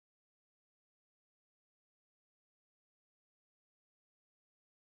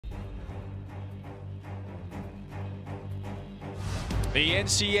The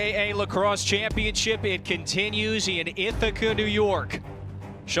NCAA Lacrosse Championship, it continues in Ithaca, New York.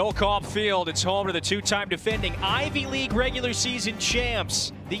 Schoellkopf Field, it's home to the two-time defending Ivy League regular season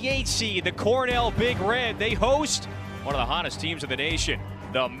champs. The 8th seed, the Cornell Big Red, they host one of the hottest teams in the nation,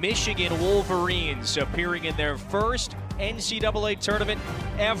 the Michigan Wolverines, appearing in their first NCAA tournament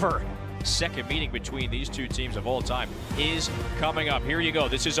ever. Second meeting between these two teams of all time is coming up. Here you go.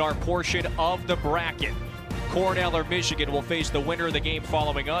 This is our portion of the bracket. Cornell or Michigan will face the winner of the game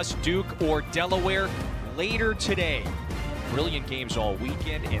following us, Duke or Delaware, later today. Brilliant games all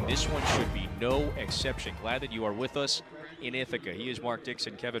weekend, and this one should be no exception. Glad that you are with us in Ithaca. He is Mark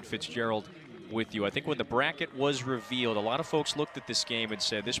Dixon, Kevin Fitzgerald with you. I think when the bracket was revealed, a lot of folks looked at this game and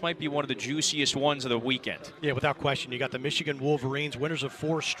said this might be one of the juiciest ones of the weekend. Yeah, without question. You got the Michigan Wolverines, winners of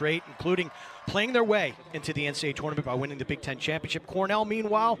 4 straight, including playing their way into the NCAA tournament by winning the Big Ten championship. Cornell,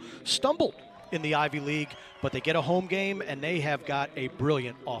 meanwhile, stumbled in the Ivy League, but they get a home game, and they have got a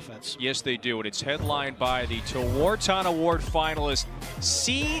brilliant offense. Yes, they do, and it's headlined by the Tewaaraton Award finalist,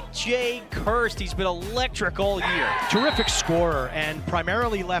 C.J. Kirst. He's been electric all year. Terrific scorer, and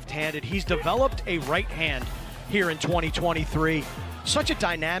primarily left-handed. He's developed a right hand here in 2023. Such a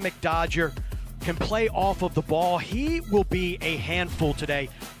dynamic Dodger, can play off of the ball. He will be a handful today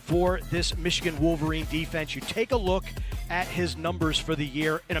for this Michigan Wolverine defense. You take a look at his numbers for the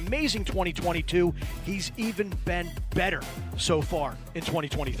year. An amazing 2022. He's even been better so far in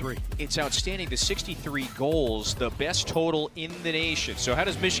 2023. It's outstanding. The 63 goals, the best total in the nation. So how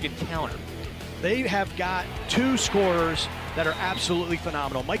does Michigan counter? They have got 2 scorers that are absolutely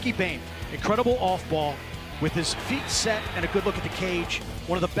phenomenal. Mikey Boehm, incredible off ball, with his feet set and a good look at the cage,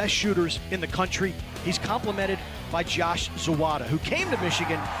 one of the best shooters in the country. He's complemented by Josh Zawada, who came to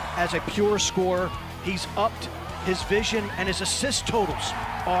Michigan as a pure scorer. He's upped his vision, and his assist totals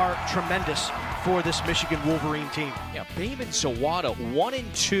are tremendous for this Michigan Wolverine team. Yeah, Boehm and Zawada 1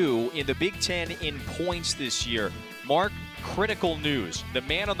 and 2 in the Big Ten in points this year. Mark, critical news. The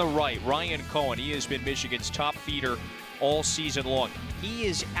man on the right, Ryan Cohen, he has been Michigan's top feeder all season long. He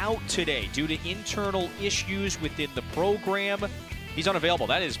is out today due to internal issues within the program. He's unavailable.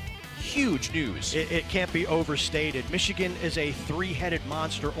 That is huge news. It can't be overstated. Michigan is a 3-headed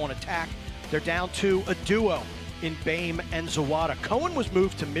monster on attack. They're down to a duo in Boehm and Zawada. Cohen was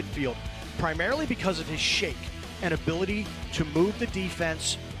moved to midfield primarily because of his shake and ability to move the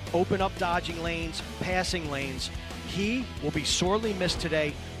defense, open up dodging lanes, passing lanes. He will be sorely missed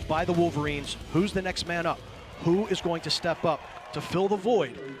today by the Wolverines. Who's the next man up? Who is going to step up to fill the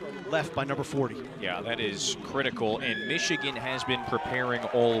void left by number 40? Yeah, that is critical, and Michigan has been preparing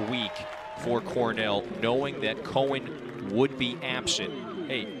all week for Cornell, knowing that Cohen would be absent.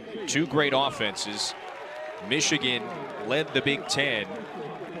 Hey, 2 great offenses. Michigan led the Big Ten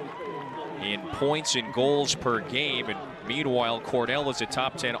in points and goals per game, and meanwhile, Cornell is a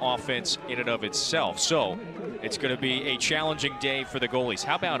top 10 offense in and of itself. So it's going to be a challenging day for the goalies.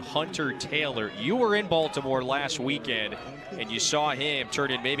 How about Hunter Taylor? You were in Baltimore last weekend, and you saw him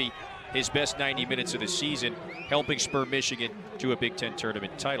turn in maybe his best 90 minutes of the season, helping spur Michigan to a Big Ten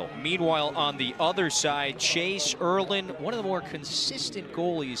tournament title. Meanwhile, on the other side, Chase Erlin, one of the more consistent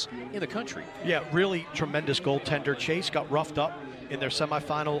goalies in the country. Yeah, really tremendous goaltender. Chase got roughed up in their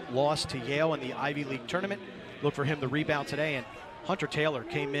semifinal loss to Yale in the Ivy League tournament. Look for him to rebound today, and Hunter Taylor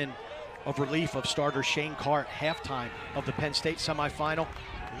came in of relief of starter Shane Carr at halftime of the Penn State semifinal,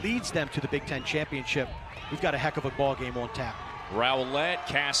 leads them to the Big Ten championship. We've got a heck of a ball game on tap. Rowlett,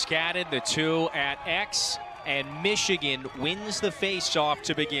 Cascadden, the 2 at X, and Michigan wins the face-off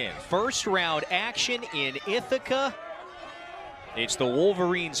to begin. First round action in Ithaca. It's the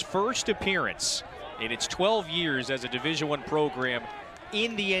Wolverines' first appearance in its 12 years as a Division I program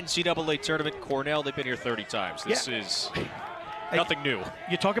in the NCAA tournament. Cornell, they've been here 30 times. This is nothing new.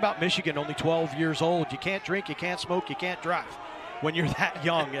 You talk about Michigan, only 12 years old. You can't drink, you can't smoke, you can't drive when you're that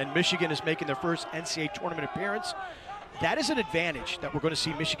young, and Michigan is making their first NCAA tournament appearance. That is an advantage that we're going to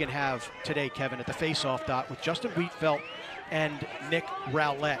see Michigan have today, Kevin, at the face-off dot with Justin Wietfeldt and Nick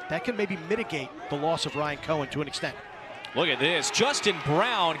Rowlett. That can maybe mitigate the loss of Ryan Cohen to an extent. Look at this. Justin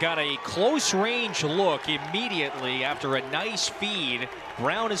Brown got a close-range look immediately after a nice feed.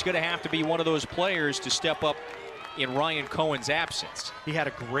 Brown is going to have to be one of those players to step up in Ryan Cohen's absence. He had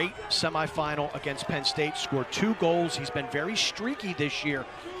a great semifinal against Penn State, scored 2 goals. He's been very streaky this year,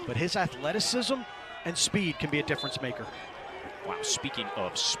 but his athleticism and speed can be a difference maker. Wow, speaking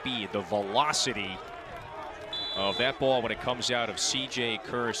of speed, the velocity of that ball when it comes out of C.J.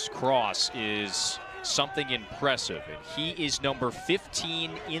 Kirst's cross is something impressive. And he is number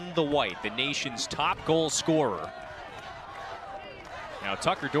 15 in the white, the nation's top goal scorer. Now,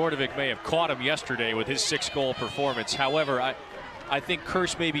 Tucker Dordevic may have caught him yesterday with his 6-goal performance. However, I think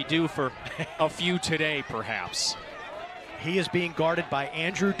Kirst may be due for a few today, perhaps. He is being guarded by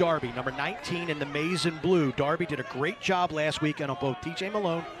Andrew Darby, number 19 in the maize and blue. Darby did a great job last weekend on both TJ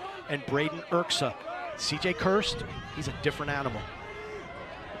Malone and Braden Erksa. CJ Kirst, he's a different animal.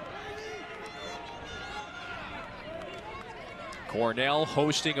 Cornell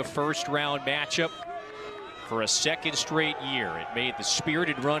hosting a first-round matchup for a second straight year. It made the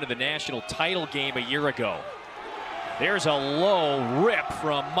spirited run to the national title game a year ago. There's a low rip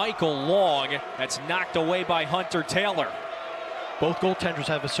from Michael Long that's knocked away by Hunter Taylor. Both goaltenders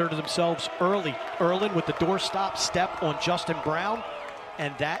have asserted themselves early. Erlin with the doorstop step on Justin Brown,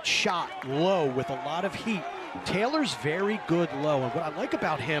 and that shot low with a lot of heat. Taylor's very good low, and what I like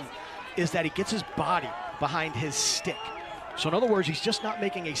about him is that he gets his body behind his stick. So in other words, he's just not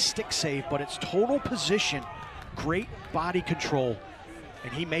making a stick save, but it's total position, great body control,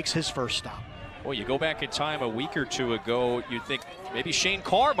 and he makes his first stop. Well, you go back in time a week or two ago, you'd think maybe Shane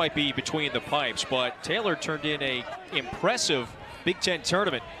Carr might be between the pipes, but Taylor turned in a impressive Big Ten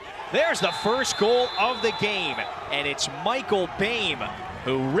tournament. There's the first goal of the game, and it's Michael Boehm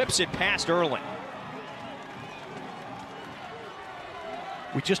who rips it past Erlin.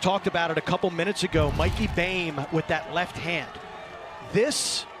 We just talked about it a couple minutes ago. Mikey Boehm with that left hand.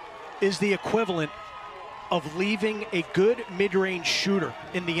 This is the equivalent of leaving a good mid-range shooter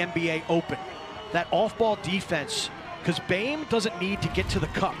in the NBA open. That off-ball defense, because Boehm doesn't need to get to the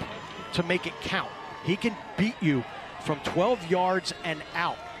cup to make it count. He can beat you from 12 yards and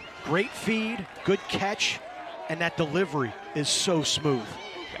out. Great feed, good catch, and that delivery is so smooth.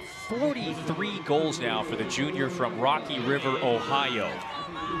 43 goals now for the junior from Rocky River, Ohio.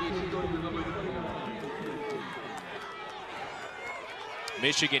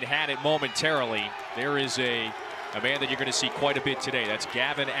 Michigan had it momentarily. There is a man that you're going to see quite a bit today. That's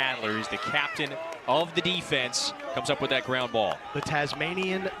Gavin Adler. He's the captain of the defense. Comes up with that ground ball. The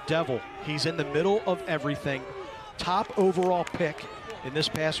Tasmanian Devil. He's in the middle of everything. Top overall pick in this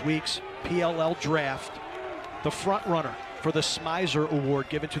past week's PLL draft. The front runner for the Smyser Award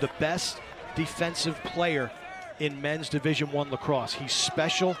given to the best defensive player in men's Division I lacrosse. He's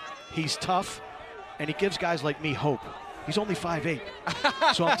special, he's tough, and he gives guys like me hope. He's only 5'8".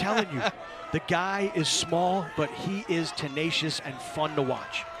 So I'm telling you, the guy is small, but he is tenacious and fun to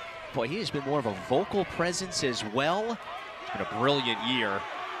watch. Boy, he has been more of a vocal presence as well. It's been a brilliant year.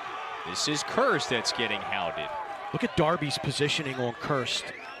 This is Kirst that's getting hounded. Look at Darby's positioning on Kirst.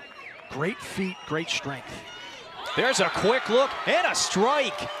 Great feet, great strength. There's a quick look and a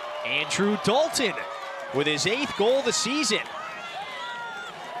strike. Andrew Dalton with his 8th goal of the season.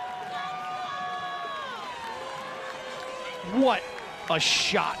 What a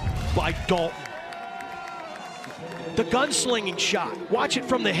shot by Dalton. The gunslinging shot. Watch it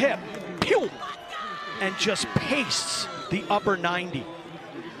from the hip. Pew! And just pastes the upper 90.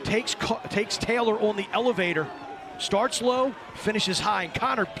 Takes Taylor on the elevator. Starts low, finishes high. And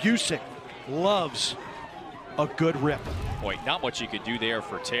Connor Busick loves a good rip. Boy, not much you could do there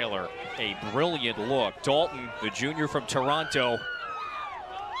for Taylor. A brilliant look. Dalton, the junior from Toronto,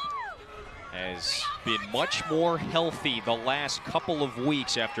 has been much more healthy the last couple of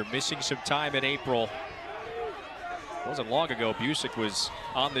weeks after missing some time in April. It wasn't long ago Busick was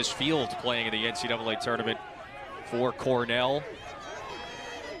on this field playing in the NCAA tournament for Cornell.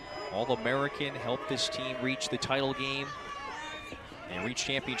 All-American helped this team reach the title game and reach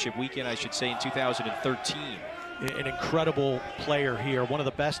championship weekend, I should say, in 2013. An incredible player here, one of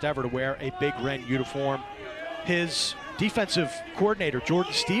the best ever to wear a Big Ren uniform. His defensive coordinator,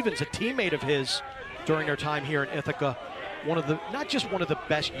 Jordan Stevens, a teammate of his during their time here in Ithaca, not just one of the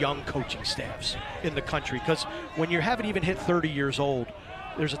best young coaching staffs in the country, because when you haven't even hit 30 years old,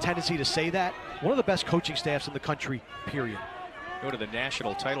 there's a tendency to say that. One of the best coaching staffs in the country, period. Go to the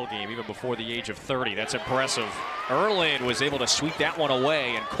national title game even before the age of 30. That's impressive. Erlin was able to sweep that one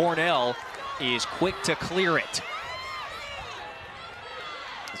away, and Cornell is quick to clear it.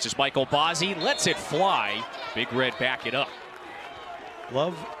 This is Michael Bozzi, lets it fly. Big Red back it up.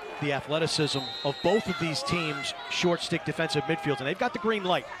 Love the athleticism of both of these teams' short stick defensive midfields, and they've got the green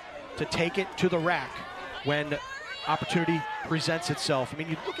light to take it to the rack when opportunity presents itself. I mean,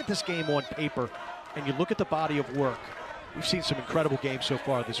 you look at this game on paper, and you look at the body of work. We've seen some incredible games so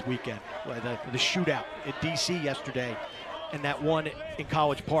far this weekend. The shootout at DC yesterday, and that one in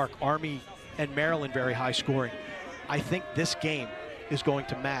College Park, Army and Maryland, very high scoring. I think this game is going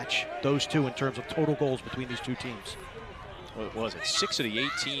to match those two in terms of total goals between these two teams. What was it? 6 of the 8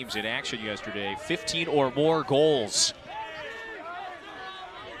 teams in action yesterday, 15 or more goals.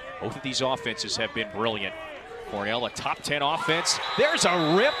 Both of these offenses have been brilliant. Cornell, a top 10 offense. There's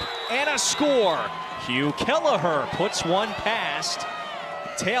a rip and a score. Hugh. Kelleher puts one past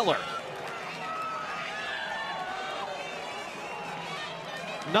Taylor.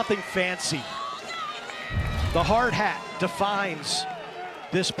 Nothing fancy. The hard hat defines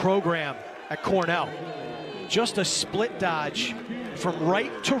this program at Cornell. Just a split dodge from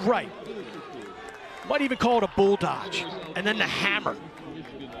right to right. Might even call it a bull dodge. And then the hammer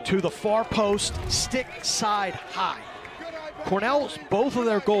to the far post, stick side high. Cornell's, both of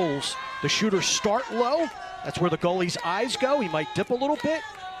their goals, the shooters start low. That's where the goalie's eyes go. He might dip a little bit,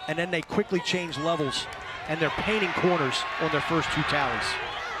 and then they quickly change levels, and they're painting corners on their first two tallies.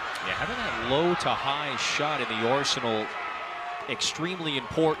 Yeah, having that low to high shot in the arsenal, extremely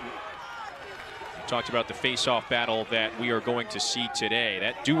important. We talked about the face-off battle that we are going to see today.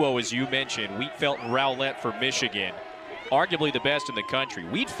 That duo, as you mentioned, Wietfeldt and Rowlett for Michigan, arguably the best in the country.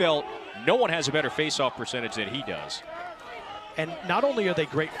 Wietfeldt, no one has a better face-off percentage than he does. And not only are they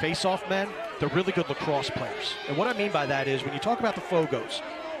great face-off men, they're really good lacrosse players. And what I mean by that is when you talk about the Fogos,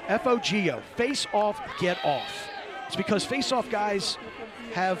 F-O-G-O, face-off, get off. It's because face-off guys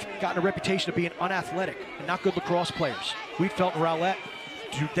have gotten a reputation of being unathletic and not good lacrosse players. Wietfeldt and Rowlett,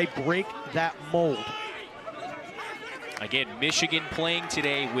 they break that mold. Again, Michigan playing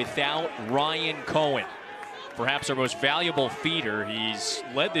today without Ryan Cohen. Perhaps our most valuable feeder. He's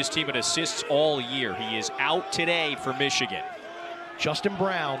led this team in assists all year. He is out today for Michigan. Justin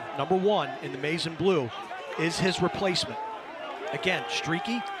Brown, #1 in the maize and blue, is his replacement. Again,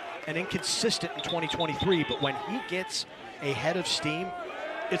 streaky and inconsistent in 2023, but when he gets a head of steam,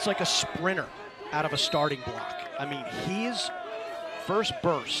 it's like a sprinter out of a starting block. I mean, his first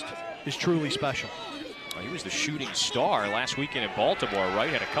burst is truly special. Well, he was the shooting star last weekend in Baltimore, right?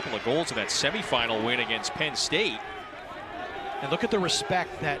 Had a couple of goals in that semifinal win against Penn State. And look at the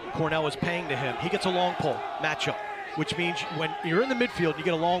respect that Cornell is paying to him. He gets a long pole matchup, which means when you're in the midfield, you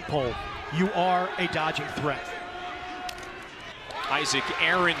get a long pole, you are a dodging threat. Isaac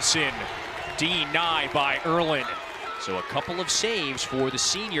Aronson denied by Erlin. So a couple of saves for the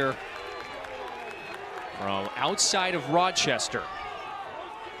senior from outside of Rochester.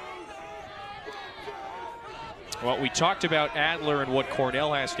 Well, we talked about Adler and what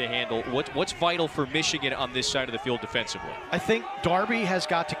Cornell has to handle. What's vital for Michigan on this side of the field defensively? I think Darby has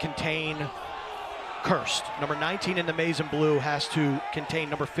got to contain Kirst. Number 19 in the maize and blue has to contain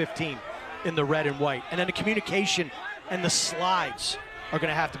number 15 in the red and white. And then the communication and the slides are going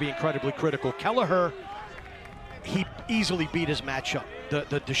to have to be incredibly critical. Kelleher, he easily beat his matchup.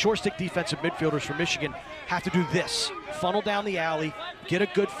 The short stick defensive midfielders for Michigan have to do this. Funnel down the alley, get a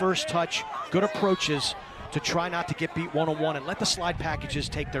good first touch, good approaches to try not to get beat one-on-one and let the slide packages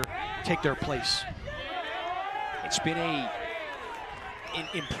take their place. It's been an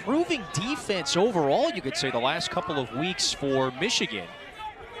improving defense overall, you could say, the last couple of weeks for Michigan.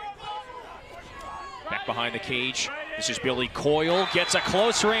 Back behind the cage, this is Billy Coyle, gets a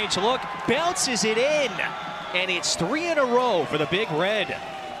close range look, bounces it in, and it's 3 in a row for the Big Red.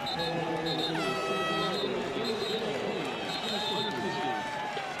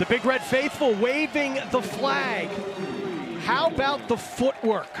 The Big Red faithful waving the flag. How about the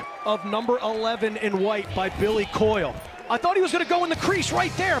footwork of number 11 in white by Billy Coyle? I thought he was going to go in the crease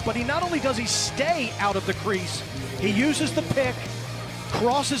right there, but he not only does he stay out of the crease, he uses the pick,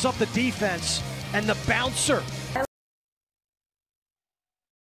 crosses up the defense, and the bouncer.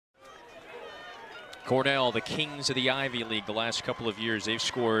 Cornell, the kings of the Ivy League the last couple of years, they've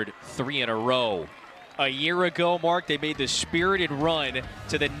scored 3 in a row. A year ago, Mark, they made the spirited run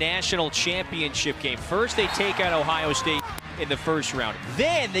to the national championship game. First, they take out Ohio State in the first round.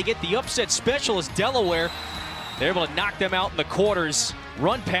 Then they get the upset specialist, Delaware. They're able to knock them out in the quarters,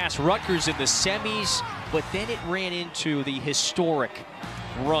 run past Rutgers in the semis, but then it ran into the historic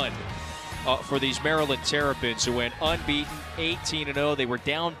run for these Maryland Terrapins, who went unbeaten, 18-0. They were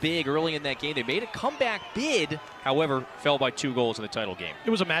down big early in that game. They made a comeback bid, however, fell by 2 goals in the title game. It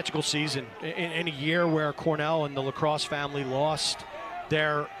was a magical season in a year where Cornell and the Lacrosse family lost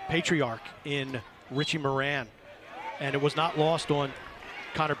their patriarch in Richie Moran, and it was not lost on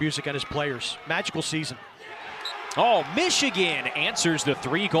Connor Busick and his players. Magical season. Oh, Michigan answers the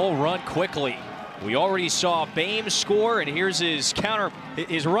 3-goal run quickly. We already saw Boehm score, and here's his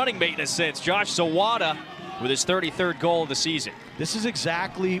running mate in a sense, Josh Zawada, with his 33rd goal of the season. This is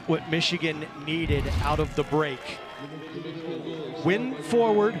exactly what Michigan needed out of the break. Win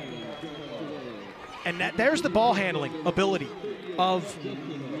forward, and there's the ball handling ability of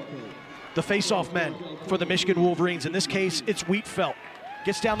the face-off men for the Michigan Wolverines. In this case, it's Wietfeldt.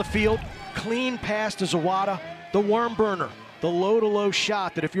 Gets down the field, clean pass to Zawada, the worm burner, the low-to-low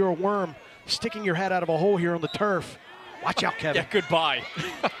shot that if you're a worm sticking your head out of a hole here on the turf, watch out, Kevin. Yeah, goodbye.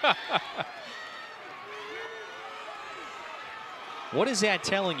 What is that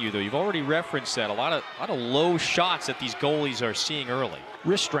telling you, though? You've already referenced that. A lot of low shots that these goalies are seeing early.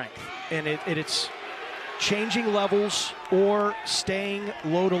 Wrist strength, and it's changing levels or staying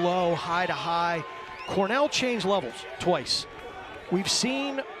low to low, high to high. Cornell changed levels twice. We've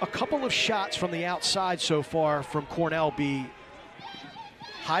seen a couple of shots from the outside so far from Cornell be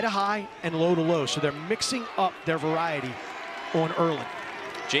high to high and low to low, so they're mixing up their variety on Erlen.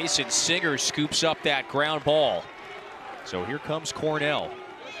 Jason Singer scoops up that ground ball. So here comes Cornell.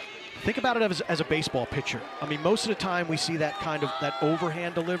 Think about it as a baseball pitcher. I mean, most of the time we see that kind of that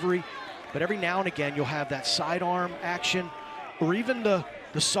overhand delivery, but every now and again you'll have that sidearm action or even the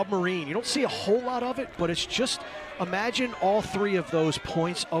submarine. You don't see a whole lot of it, but it's just, imagine all three of those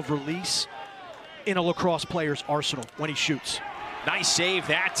points of release in a lacrosse player's arsenal when he shoots. Nice save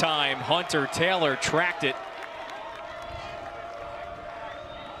that time. Hunter Taylor tracked it.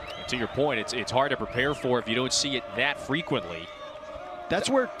 And to your point, it's hard to prepare for if you don't see it that frequently. That's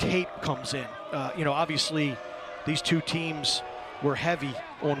where tape comes in. You know, obviously these two teams were heavy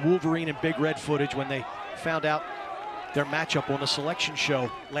on Wolverine and Big Red footage when they found out their matchup on the selection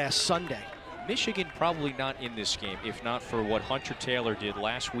show last Sunday. Michigan probably not in this game, if not for what Hunter Taylor did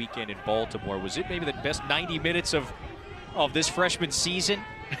last weekend in Baltimore. Was it maybe the best 90 minutes of this freshman season?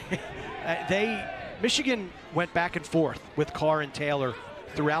 Michigan went back and forth with Carr and Taylor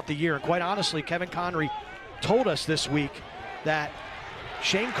throughout the year. And quite honestly, Kevin Connery told us this week that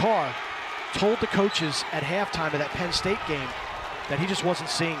Shane Carr told the coaches at halftime of that Penn State game that he just wasn't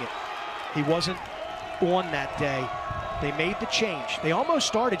seeing it. He wasn't on that day. They made the change. They almost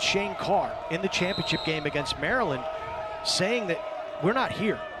started Shane Carr in the championship game against Maryland, saying that we're not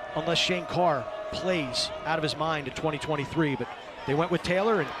here unless Shane Carr plays out of his mind in 2023. But they went with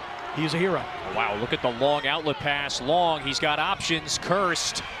Taylor, and he's a hero. Wow, look at the long outlet pass. Long, he's got options.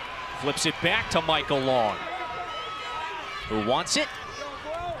 Kirst flips it back to Michael Long, who wants it.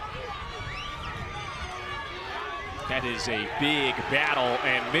 That is a big battle,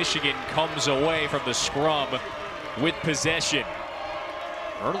 and Michigan comes away from the scrum with possession.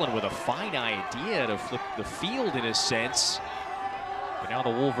 Erlen with a fine idea to flip the field in a sense. But now the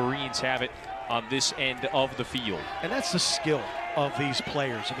Wolverines have it on this end of the field. And that's the skill of these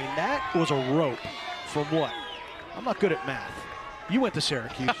players. I mean, that was a rope from what? I'm not good at math. You went to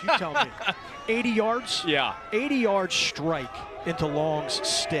Syracuse, you tell me. 80 yards? Yeah. 80 yard strike into Long's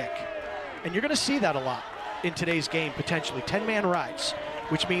stick. And you're gonna see that a lot in today's game, potentially. 10-man rides,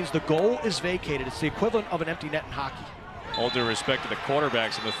 which means the goal is vacated. It's the equivalent of an empty net in hockey. All due respect to the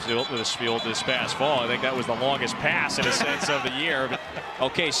quarterbacks in the field this past fall. I think that was the longest pass in a sense of the year. But,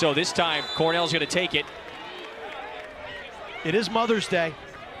 okay, so this time Cornell's gonna take it. It is Mother's Day,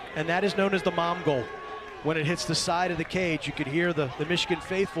 and that is known as the mom goal. When it hits the side of the cage, you could hear the Michigan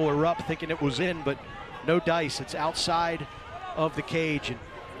faithful erupt thinking it was in, but no dice. It's outside of the cage. And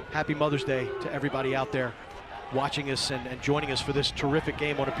happy Mother's Day to everybody out there watching us and joining us for this terrific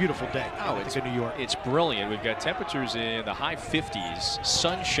game on a beautiful day in New York. It's brilliant. We've got temperatures in the high 50s,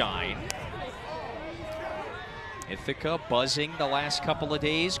 sunshine. Ithaca buzzing the last couple of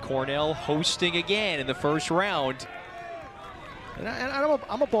days. Cornell hosting again in the first round. And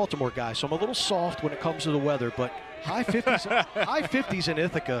I'm a Baltimore guy, so I'm a little soft when it comes to the weather, but high 50s, high 50s in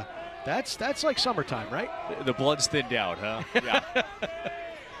Ithaca, that's like summertime, right? The blood's thinned out, huh? Yeah.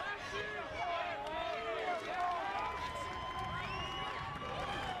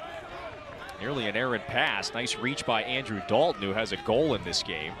 Nearly an errant pass. Nice reach by Andrew Dalton, who has a goal in this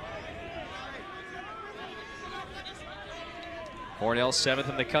game. Cornell 7th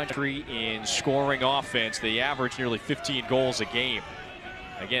in the country in scoring offense. They average nearly 15 goals a game.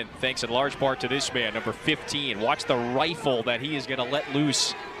 Again, thanks in large part to this man, number 15. Watch the rifle that he is going to let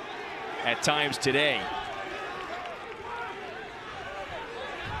loose at times today.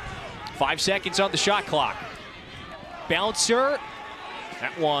 5 seconds on the shot clock. Bouncer.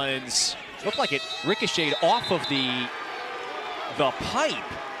 That one's looked like it ricocheted off of the pipe.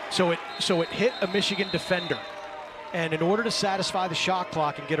 So it hit a Michigan defender. And in order to satisfy the shot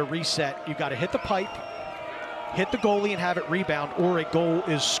clock and get a reset, you've got to hit the pipe, hit the goalie and have it rebound, or a goal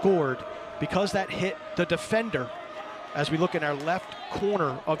is scored. Because that hit the defender, as we look in our left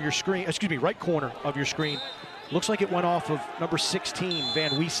corner of your screen, excuse me, right corner of your screen, looks like it went off of number 16,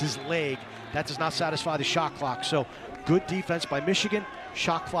 Van Weese's leg. That does not satisfy the shot clock. So good defense by Michigan.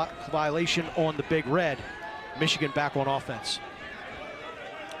 Shot clock violation on the Big Red. Michigan back on offense.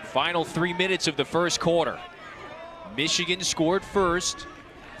 Final 3 minutes of the first quarter. Michigan scored first.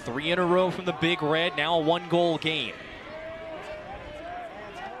 3 in a row from the Big Red. Now a 1-goal game.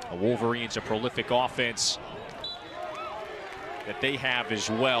 The Wolverines, a prolific offense that they have as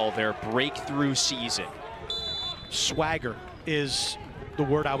well. Their breakthrough season. Swagger is the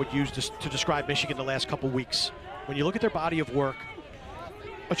word I would use to describe Michigan the last couple weeks. When you look at their body of work,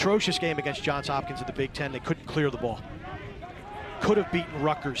 atrocious game against Johns Hopkins in the Big Ten. They couldn't clear the ball. Could have beaten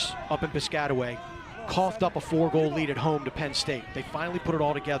Rutgers up in Piscataway. Coughed up a 4-goal lead at home to Penn State. They finally put it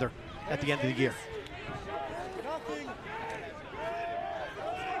all together at the end of the year.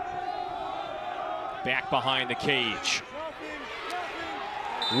 Back behind the cage.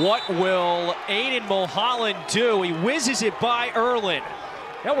 What will Aiden Mulholland do? He whizzes it by Erlin.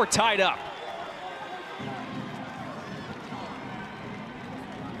 Now we're tied up.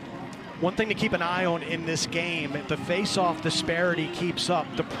 One thing to keep an eye on in this game, if the face-off disparity keeps up,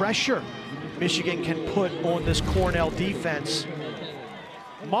 the pressure Michigan can put on this Cornell defense.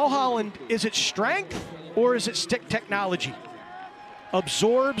 Mulholland, is it strength or is it stick technology?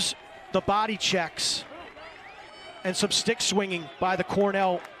 Absorbs the body checks and some stick swinging by the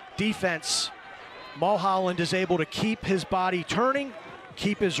Cornell defense. Mulholland is able to keep his body turning,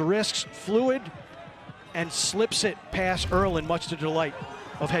 keep his wrists fluid, and slips it past Erlin, much to the delight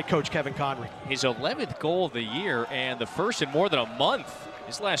of head coach Kevin Connery. His 11th goal of the year and the first in more than a month.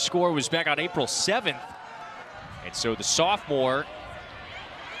 His last score was back on April 7th. And so the sophomore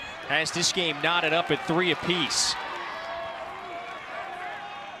has this game knotted up at 3 apiece.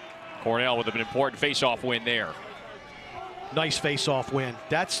 Cornell with an important face-off win there. Nice face-off win.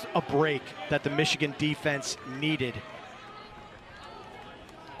 That's a break that the Michigan defense needed.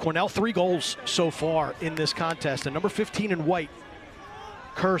 Cornell 3 goals so far in this contest, and number 15 in white,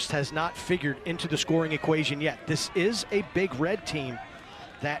 Kirst, has not figured into the scoring equation yet. This is a big red team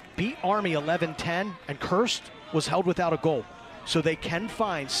that beat Army 11-10, and Kirst was held without a goal. So they can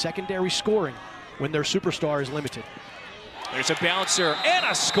find secondary scoring when their superstar is limited. There's a bouncer and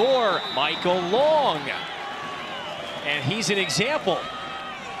a score, Michael Long. And he's an example.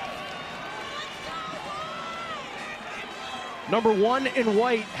 Number 1 in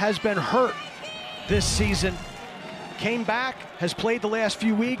white has been hurt this season. Came back, has played the last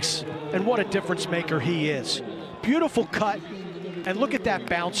few weeks, and what a difference maker he is. Beautiful cut, and look at that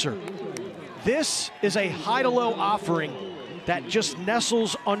bouncer. This is a high-to-low offering that just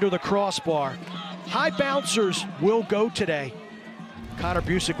nestles under the crossbar. High bouncers will go today. Connor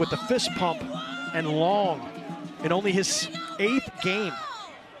Busick with the fist pump, and Long in only his 8th game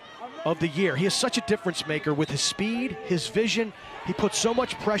of the year. He is such a difference maker with his speed, his vision. He puts so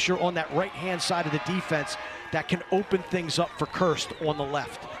much pressure on that right-hand side of the defense that can open things up for Kirst on the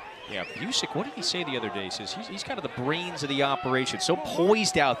left. Yeah, Busick, what did he say the other day? He says he's kind of the brains of the operation. So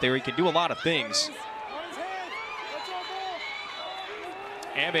poised out there, he can do a lot of things.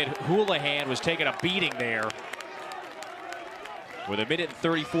 𝐂𝐚𝐦𝐩𝐢𝐨 was taking a beating there with 1 minute and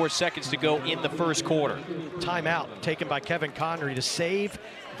 34 seconds to go in the first quarter. Timeout taken by Kevin Connery to save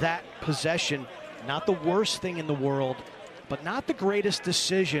that possession. Not the worst thing in the world, but not the greatest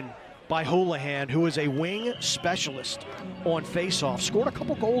decision by 𝐂𝐚𝐻𝐢𝐴, who is a wing specialist on faceoff. Scored a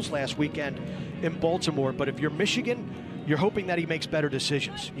couple goals last weekend in Baltimore, but if you're Michigan, you're hoping that he makes better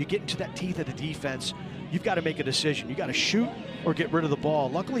decisions. You get into that teeth of the defense, you've got to make a decision. You got to shoot or get rid of the ball.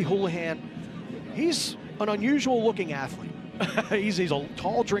 Luckily, 𝐂𝐚𝐻𝐢𝐴, he's an unusual looking athlete. he's a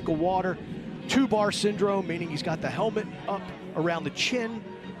tall drink of water, 2-bar syndrome, meaning he's got the helmet up around the chin.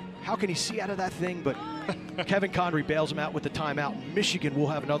 How can he see out of that thing? But Kevin Connery bails him out with the timeout. Michigan will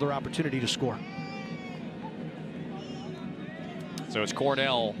have another opportunity to score. So it's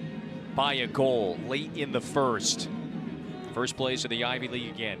Cornell by a goal late in the first. First place in the Ivy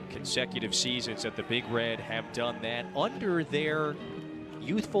League again. Consecutive seasons that the Big Red have done that under their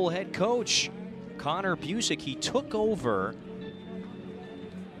youthful head coach, Connor Busick. He took over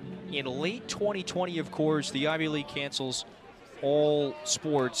in late 2020, of course. The Ivy League cancels all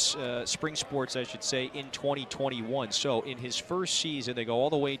sports, spring sports, I should say, in 2021. So in his first season, they go all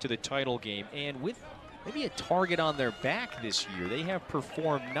the way to the title game. And with maybe a target on their back this year, they have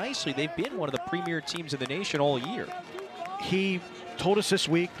performed nicely. They've been one of the premier teams in the nation all year. He told us this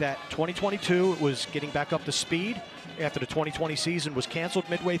week that 2022 was getting back up to speed after the 2020 season was canceled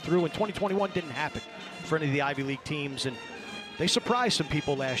midway through, and 2021 didn't happen for any of the Ivy League teams. And they surprised some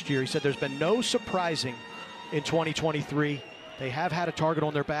people last year. He said there's been no surprising in 2023. They have had a target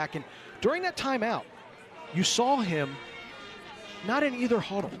on their back, and during that timeout, you saw him not in either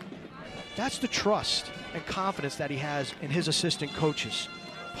huddle. That's the trust and confidence that he has in his assistant coaches,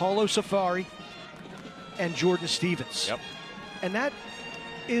 Paulo Safari and Jordan Stevens. Yep. And that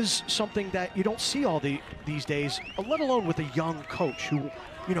is something that you don't see these days, let alone with a young coach who,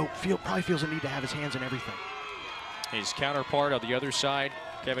 you know, probably feels a need to have his hands in everything. His counterpart on the other side,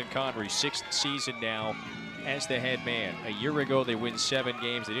 Kevin Connery, 6th season now as the head man. A year ago, they win 7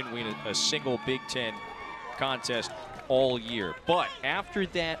 games. They didn't win a single Big Ten contest all year. But after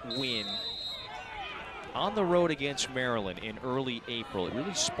that win on the road against Maryland in early April, it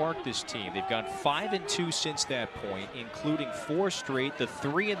really sparked this team. They've gone 5-2 since that point, including 4 straight, the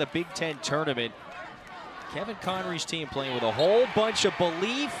 3 in the Big Ten tournament. Kevin Connery's team playing with a whole bunch of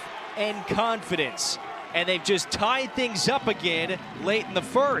belief and confidence. And they've just tied things up again late in the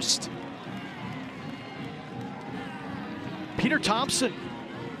first. Peter Thompson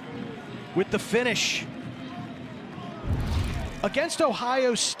with the finish against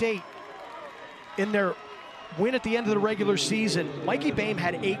Ohio State in their win at the end of the regular season. Mikey Boehm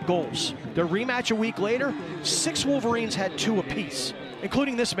had 8 goals. Their rematch a week later, 6 Wolverines had 2 apiece,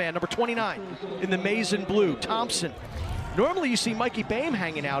 including this man, number 29, in the maize and blue, Thompson. Normally you see Mikey Boehm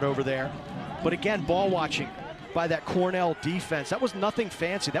hanging out over there, but again, ball watching by that Cornell defense. That was nothing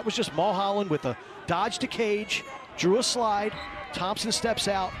fancy. That was just Mulholland with a dodge to cage, drew a slide, Thompson steps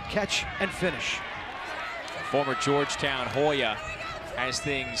out, catch, and finish. Former Georgetown Hoya has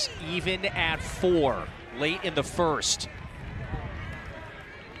things even at 4 late in the first.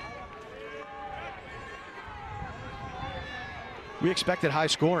 We expected high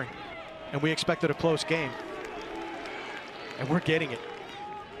scoring, and we expected a close game, and we're getting it.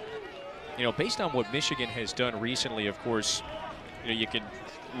 You know, based on what Michigan has done recently, of course, you know, you can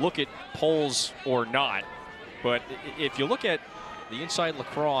look at polls or not, but if you look at the Inside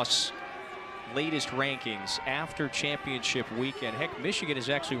Lacrosse latest rankings after championship weekend, heck, Michigan is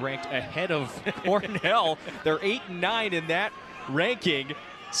actually ranked ahead of Cornell. They're 8 and 9 in that ranking,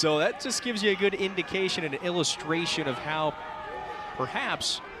 so that just gives you a good indication and an illustration of how,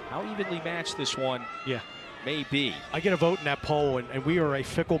 perhaps, how evenly matched this one may be. I get a vote in that poll, and we are a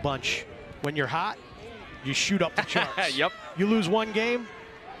fickle bunch. When you're hot, you shoot up the charts. Yep. You lose one game,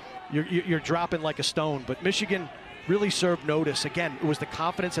 you're dropping like a stone. But Michigan really served notice. Again, it was the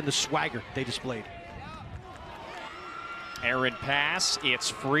confidence and the swagger they displayed. Aaron pass,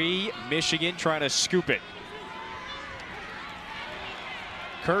 it's free. Michigan trying to scoop it.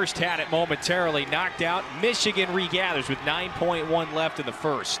 Kirst had it momentarily, knocked out. Michigan regathers with 9.1 left in the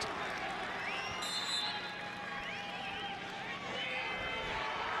first.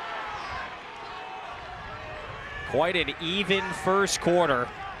 Quite an even first quarter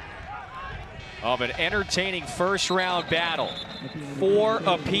of an entertaining first round battle. 4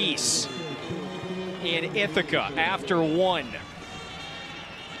 apiece in Ithaca after 1.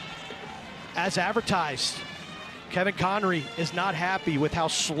 As advertised, Kevin Connery is not happy with how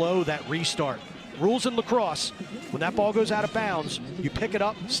slow that restart. Rules in lacrosse, when that ball goes out of bounds, you pick it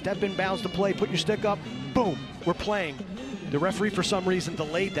up, step in bounds to play, put your stick up, boom, we're playing. The referee, for some reason,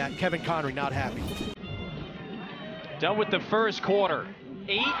 delayed that. Kevin Connery not happy. Done with the first quarter.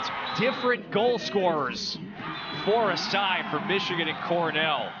 8 different goal scorers. 4 aside for Michigan and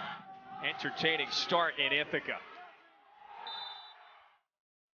Cornell. Entertaining start in Ithaca.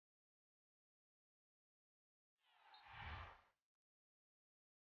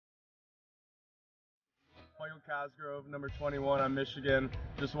 Michael Cosgrove, number 21 on Michigan.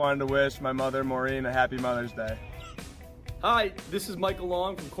 Just wanted to wish my mother, Maureen, a happy Mother's Day. Hi, this is Michael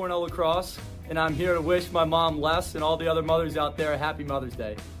Long from Cornell Lacrosse, and I'm here to wish my mom, Les, and all the other mothers out there a happy Mother's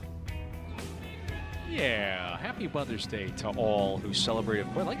Day. Yeah, happy Mother's Day to all who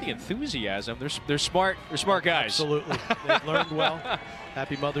celebrated. Boy, I like the enthusiasm. They're smart guys. Absolutely. They've learned well.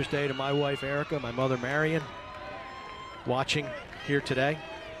 Happy Mother's Day to my wife, Erica, my mother, Marion, watching here today.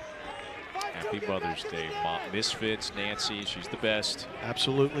 Happy Mother's Day, Mom. Misfits, Nancy, she's the best.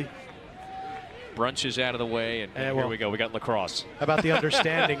 Absolutely. Brunch is out of the way, and here we go. We got lacrosse. How about the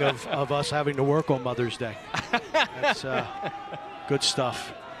understanding of us having to work on Mother's Day? That's good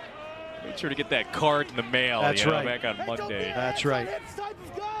stuff. Make sure to get that card in the mail. That's right. Back on Monday. That's right.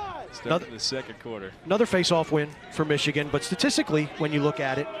 Starting the second quarter. Another face-off win for Michigan, but statistically, when you look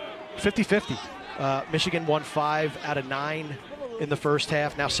at it, 50-50. Michigan won 5 out of 9 in the first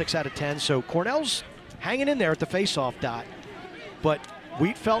half, now 6 out of 10. So Cornell's hanging in there at the face-off dot. But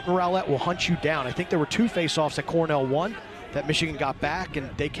Wietfeldt and Rowlett will hunt you down. I think there were 2 face-offs that Cornell won that Michigan got back, and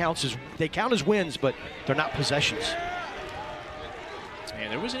they count as wins, but they're not possessions.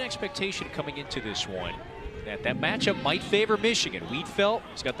 And there was an expectation coming into this one that matchup might favor Michigan. Wietfeldt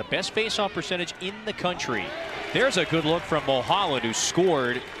has got the best face-off percentage in the country. There's a good look from Mulholland, who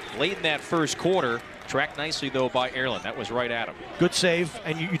scored late in that first quarter. Tracked nicely, though, by Aidan. That was right at him. Good save,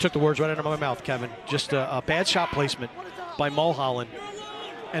 and you took the words right out of my mouth, Kevin. Just a bad shot placement by Mulholland.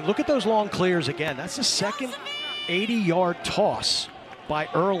 And look at those long clears again. That's the second 80-yard toss by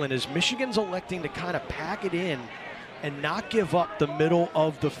Erlin, as Michigan's electing to kind of pack it in and not give up the middle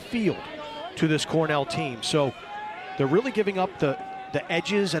of the field to this Cornell team. So they're really giving up the the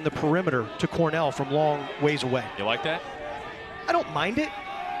edges and the perimeter to Cornell from long ways away. You like that? I don't mind it.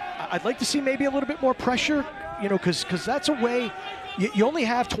 I'd like to see maybe a little bit more pressure, you know, because that's a way, you only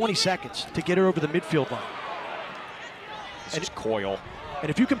have 20 seconds to get her over the midfield line. This is Coyle. And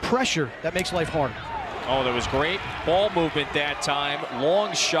if you can pressure, that makes life harder. Oh, there was great ball movement that time.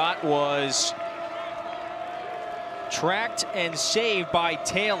 Long shot was tracked and saved by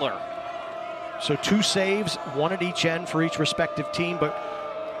Taylor. So 2 saves, 1 at each end for each respective team, but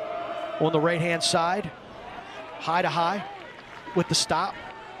on the right-hand side, high to high with the stop.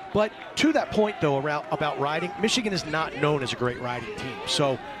 But to that point, though, about riding, Michigan is not known as a great riding team.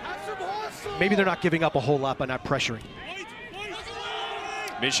 So maybe they're not giving up a whole lot by not pressuring.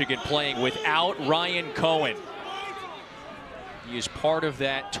 Michigan playing without Ryan Cohen. He is part of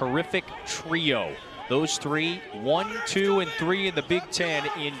that terrific trio. Those 3, 1, 2, and 3 in the Big Ten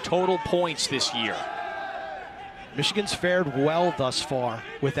in total points this year. Michigan's fared well thus far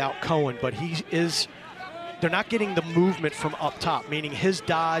without Cohen, but they're not getting the movement from up top, meaning his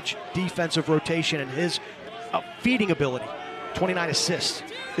dodge, defensive rotation, and his feeding ability. 29 assists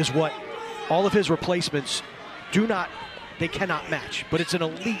is what all of his replacements cannot match, but it's an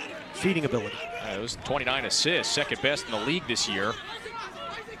elite feeding ability. It was 29 assists, second best in the league this year.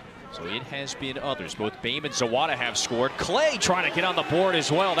 So it has been others. Both Boehm and Zawada have scored. Clay trying to get on the board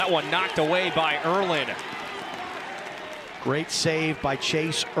as well. That one knocked away by Erlin. Great save by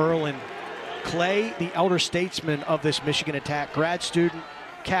Chase Erlin. Clay, the elder statesman of this Michigan attack, grad student,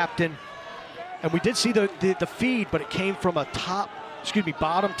 captain. And we did see the feed, but it came from a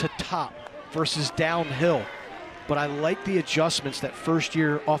bottom to top versus downhill. But I like the adjustments that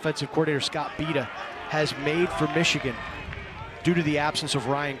first-year offensive coordinator Scott Bita has made for Michigan due to the absence of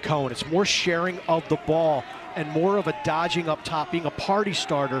Ryan Cohen. It's more sharing of the ball and more of a dodging up top, being a party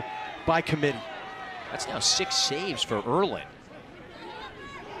starter by committee. That's now 6 saves for Erlin.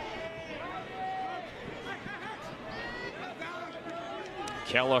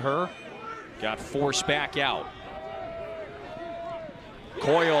 Kelleher got forced back out.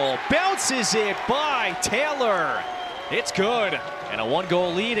 Coyle bounces it by Taylor. It's good. And a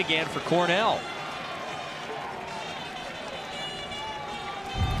 1-goal lead again for Cornell.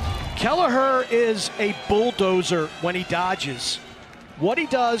 Kelleher is a bulldozer when he dodges. What he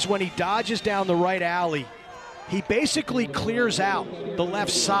does when he dodges down the right alley, he basically clears out the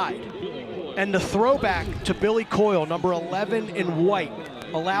left side. And the throwback to Billy Coyle, number 11 in white,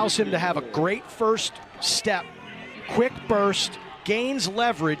 allows him to have a great first step, quick burst, gains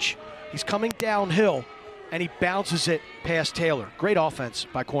leverage. He's coming downhill, and he bounces it past Taylor. Great offense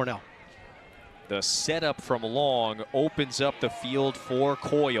by Cornell. The setup from long opens up the field for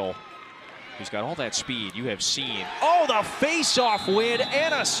Coyle. He's got all that speed you have seen. Oh, the face-off win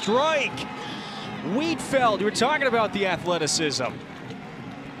and a strike. Wietfeldt, you were talking about the athleticism.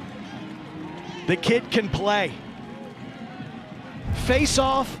 The kid can play.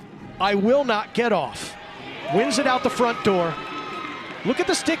 Face-off, I will not get off. Wins it out the front door. Look at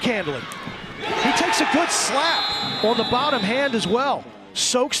the stick handling. He takes a good slap on the bottom hand as well.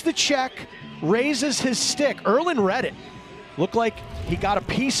 Soaks the check, raises his stick. Erlin read it. Looked like he got a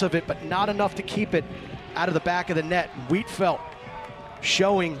piece of it, but not enough to keep it out of the back of the net. Wietfeldt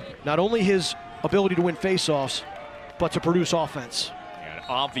showing not only his ability to win faceoffs, but to produce offense. An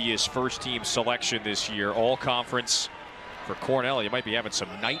obvious first-team selection this year, all-conference for Cornell. You might be having some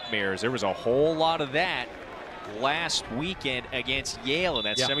nightmares. There was a whole lot of that last weekend against Yale in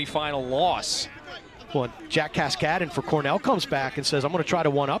that semifinal loss. Well, Jack Cascadden for Cornell comes back and says, I'm going to try to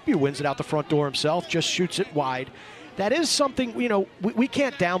one-up you, wins it out the front door himself, just shoots it wide. That is something, you know, we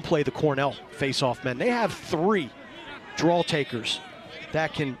can't downplay the Cornell face-off men. They have 3 draw takers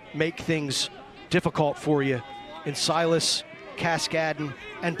that can make things difficult for you in Silas, Cascadden,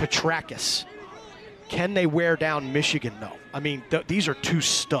 and Petrakis. Can they wear down Michigan, though? I mean, these are 2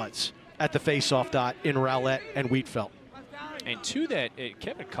 studs at the face-off dot in Rowlett and Wietfeldt. And to that,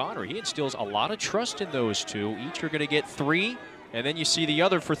 Kevin Connery, he instills a lot of trust in those 2. Each are going to get 3, and then you see the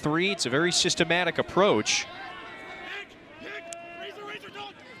other for 3. It's a very systematic approach.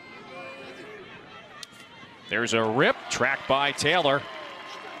 There's a rip, tracked by Taylor.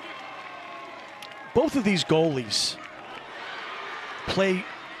 Both of these goalies play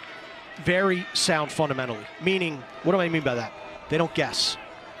very sound fundamentally. Meaning, what do I mean by that? They don't guess.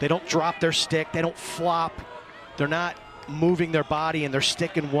 They don't drop their stick. They don't flop. They're not moving their body and their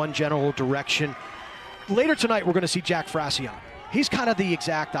stick in one general direction. Later tonight, we're going to see Jack Frassion. He's kind of the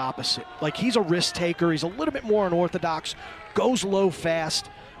exact opposite. Like, he's a risk taker. He's a little bit more unorthodox, goes low fast.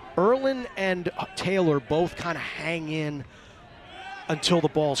 Erlin and Taylor both kind of hang in until the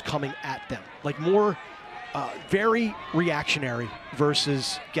ball's coming at them. Like, more very reactionary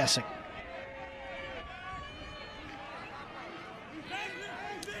versus guessing.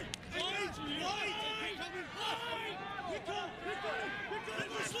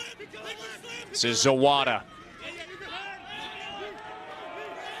 This is Zawada.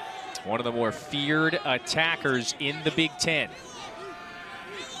 One of the more feared attackers in the Big Ten.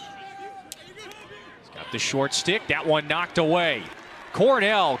 He's got the short stick. That one knocked away.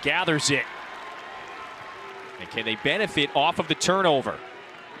 Cornell gathers it. And can they benefit off of the turnover?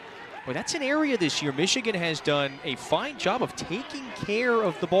 Well, that's an area this year Michigan has done a fine job of taking care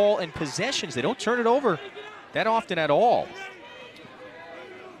of the ball and possessions. They don't turn it over that often at all.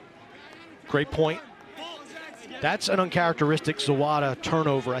 Great point. That's an uncharacteristic Zawada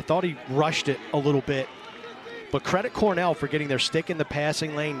turnover. I thought he rushed it a little bit. But credit Cornell for getting their stick in the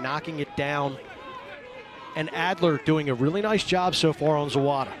passing lane, knocking it down. And Adler doing a really nice job so far on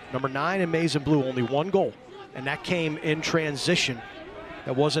Zawada. Number 9 in maize and blue, only 1 goal. And that came in transition.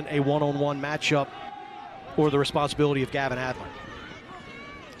 That wasn't a one-on-one matchup or the responsibility of Gavin Adler.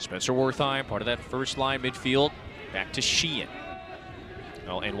 Spencer Wirtheim, part of that first line midfield. Back to Sheehan.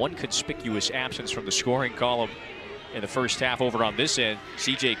 Well, and one conspicuous absence from the scoring column in the first half over on this end,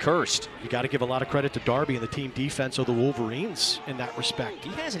 C.J. Kirst. You got to give a lot of credit to Darby and the team defense of the Wolverines in that respect. He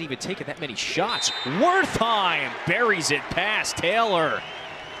hasn't even taken that many shots. Wirtheim buries it past Taylor.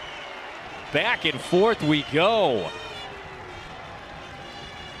 Back and forth we go.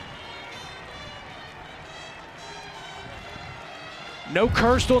 No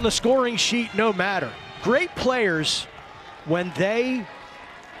Kirst on the scoring sheet, no matter. Great players, when they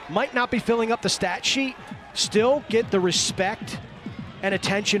might not be filling up the stat sheet, still get the respect and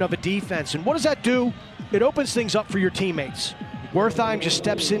attention of a defense. And what does that do? It opens things up for your teammates. Wirtheim just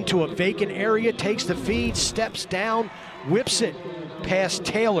steps into a vacant area, takes the feed, steps down, whips it past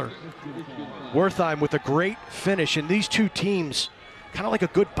Taylor. Wirtheim with a great finish. And these two teams, kind of like a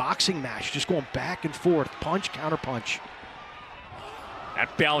good boxing match, just going back and forth, punch, counter punch.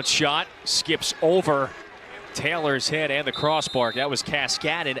 That bounce shot skips over Taylor's head and the crossbar. That was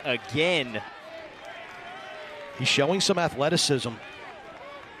Cascadden again. He's showing some athleticism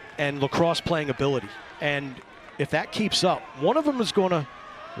and lacrosse playing ability. And if that keeps up, one of them is gonna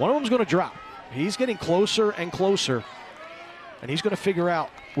drop. He's getting closer and closer, and he's gonna figure out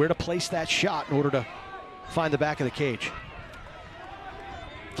where to place that shot in order to find the back of the cage.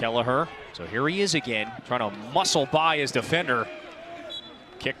 Kelleher, so here he is again, trying to muscle by his defender.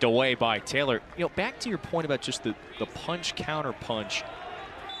 Kicked away by Taylor. You know, back to your point about just the punch, counter punch.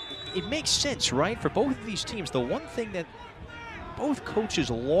 It makes sense, right? For both of these teams, the one thing that both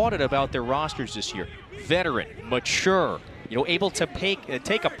coaches lauded about their rosters this year, veteran, mature, you know, able to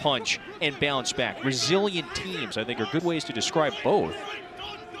take a punch and bounce back. Resilient teams, I think, are good ways to describe both.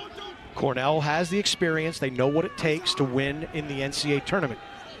 Cornell has the experience. They know what it takes to win in the NCAA tournament.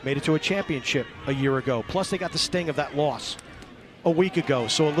 Made it to a championship a year ago. Plus, they got the sting of that loss a week ago,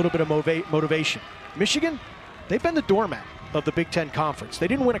 so a little bit of motivation. Michigan, they've been the doormat of the Big Ten Conference. They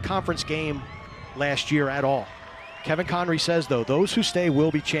didn't win a conference game last year at all. Kevin Connery says, though, those who stay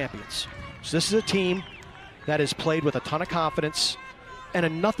will be champions. So this is a team that has played with a ton of confidence and a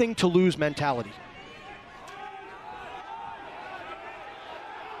nothing-to-lose mentality.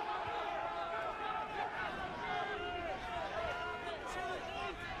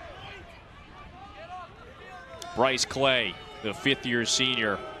 Bryce Clay, the fifth-year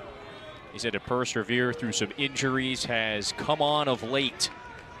senior. He's had to persevere through some injuries, has come on of late.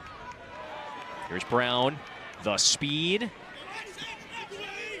 Here's Brown, the speed.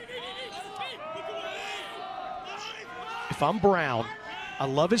 If I'm Brown, I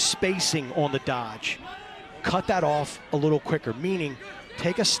love his spacing on the dodge. Cut that off a little quicker, meaning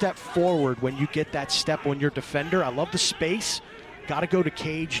take a step forward when you get that step on your defender. I love the space. Got to go to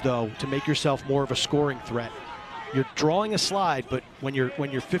cage, though, to make yourself more of a scoring threat. You're drawing a slide, but when you're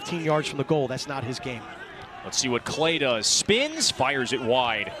 15 yards from the goal, that's not his game. Let's see what Clay does. Spins, fires it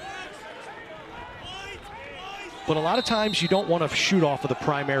wide. But a lot of times you don't want to shoot off of the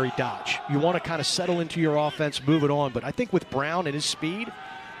primary dodge. You want to kind of settle into your offense, move it on. But I think with Brown and his speed,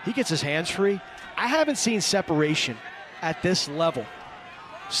 he gets his hands free. I haven't seen separation at this level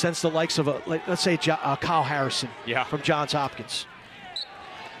since the likes of, let's say, Kyle Harrison from Johns Hopkins.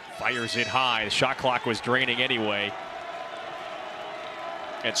 Fires it high. The shot clock was draining anyway.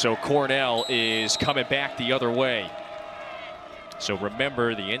 And so Cornell is coming back the other way. So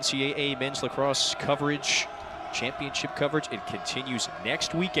remember, the NCAA men's lacrosse coverage, championship coverage, it continues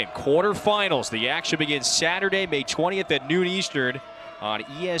next weekend. Quarterfinals. The action begins Saturday, May 20th at noon Eastern on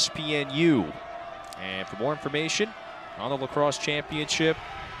ESPNU. And for more information on the lacrosse championship,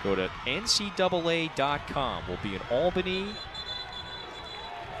 Go to NCAA.com. We'll be in Albany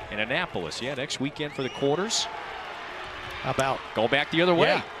and Annapolis. Yeah, next weekend for the quarters. How about go back the other way?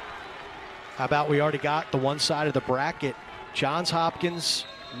 Yeah. How about we already got the one side of the bracket? Johns Hopkins,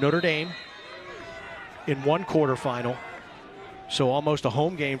 Notre Dame in one quarterfinal. So almost a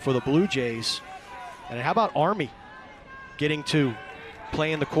home game for the Blue Jays. And how about Army getting to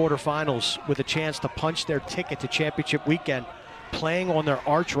play in the quarterfinals with a chance to punch their ticket to championship weekend, playing on their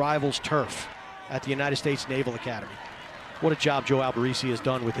arch rival's turf at the United States Naval Academy. What a job Joe Alberici has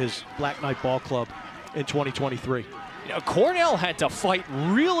done with his Black Knight Ball Club in 2023. You know, Cornell had to fight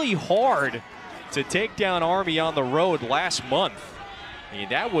really hard to take down Army on the road last month. I mean,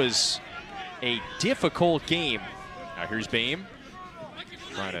 that was a difficult game. Now here's Boehm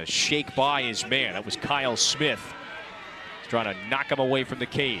trying to shake by his man. That was Kyle Smith. He's trying to knock him away from the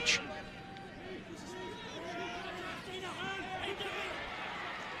cage.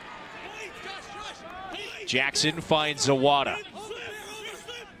 Jackson finds Zawada.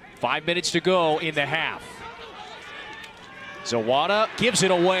 5 minutes to go in the half. Zawada gives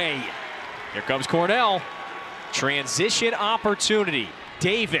it away. Here comes Cornell. Transition opportunity.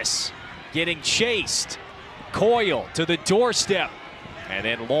 Davis getting chased. Coyle to the doorstep. And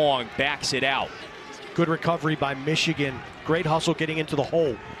then Long backs it out. Good recovery by Michigan. Great hustle getting into the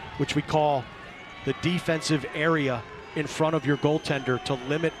hole, which we call the defensive area in front of your goaltender to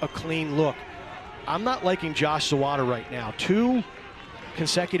limit a clean look. I'm not liking Josh Zawada right now. 2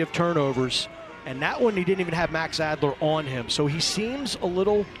 consecutive turnovers, and that one he didn't even have Max Adler on him. So he seems a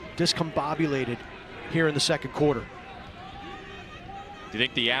little discombobulated here in the second quarter. Do you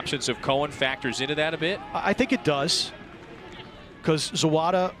think the absence of Cohen factors into that a bit? I think it does, because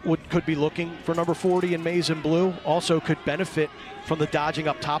Zawada could be looking for number 40 in maize and blue. Also could benefit from the dodging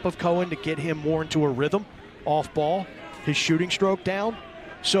up top of Cohen to get him more into a rhythm off ball, his shooting stroke down.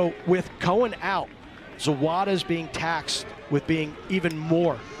 So with Cohen out, Zawada is being taxed with being even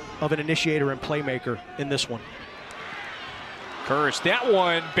more of an initiator and playmaker in this one. Kirst, that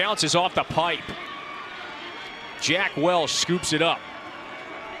one bounces off the pipe. Jack Welsh scoops it up.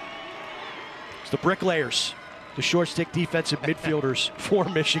 It's the bricklayers, the short stick defensive midfielders for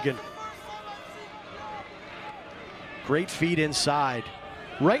Michigan. Great feed inside.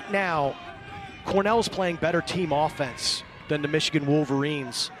 Right now, Cornell's playing better team offense than the Michigan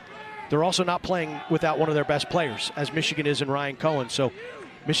Wolverines. They're also not playing without one of their best players, as Michigan is in Ryan Cohen. So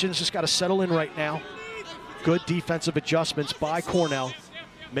Michigan's just got to settle in right now. Good defensive adjustments by Cornell,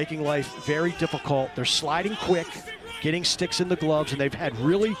 making life very difficult. They're sliding quick, getting sticks in the gloves, and they've had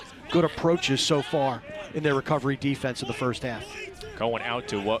really good approaches so far in their recovery defense in the first half. Cohen out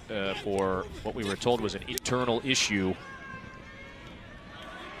to for what we were told was an internal issue.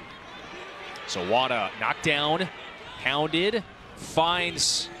 Zawada knocked down, pounded,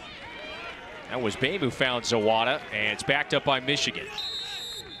 finds, that was Boehm who found Zawada, and it's backed up by Michigan.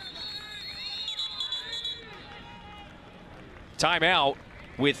 Timeout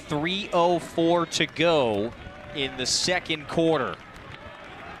with 3:04 to go in the second quarter.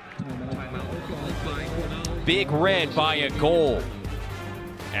 Big Red by a goal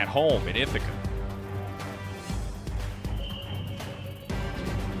at home in Ithaca.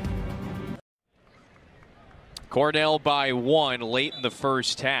 Cornell by 1 late in the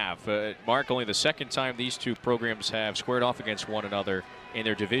first half. Mark, only the second time these two programs have squared off against one another in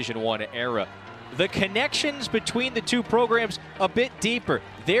their Division I era. The connections between the two programs a bit deeper.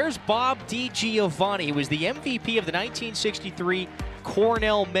 There's Bob 𝐂𝐷igiovanni. He was the MVP of the 1963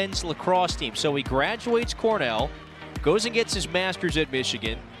 Cornell men's lacrosse team. So he graduates Cornell, goes and gets his master's at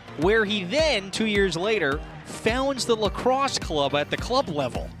Michigan, where he then, 2 years later, founds the lacrosse club at the club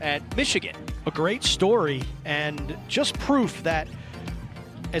level at Michigan. A great story, and just proof that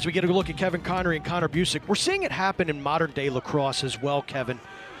as we get a look at Kevin Connery and Connor Busick, we're seeing it happen in modern day lacrosse as well, Kevin.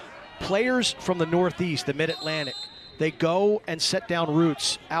 Players from the Northeast, the Mid-Atlantic, they go and set down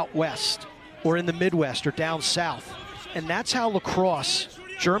roots out west or in the Midwest or down south. And that's how lacrosse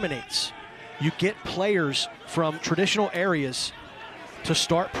germinates. You get players from traditional areas to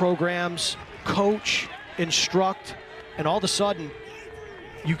start programs, coach, instruct, and all of a sudden,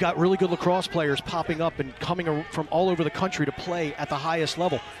 you've got really good lacrosse players popping up and coming from all over the country to play at the highest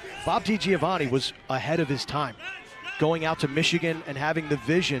level. Bob 𝐂𝐷igiovanni was ahead of his time, going out to Michigan and having the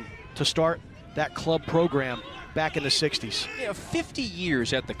vision to start that club program back in the 60s. Yeah, 50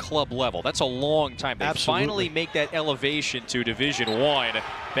 years at the club level. That's a long time. They finally make that elevation to Division I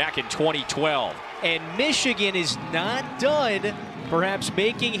back in 2012. And Michigan is not done, perhaps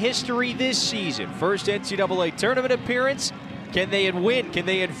making history this season. First NCAA tournament appearance. Can they win? Can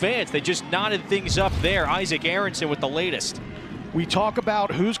they advance? They just knotted things up there. Isaac Aronson with the latest. we talk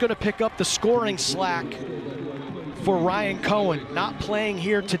about who's going to pick up the scoring slack for Ryan Cohen, not playing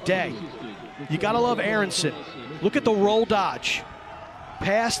here today. You got to love Aronson. Look at the roll dodge.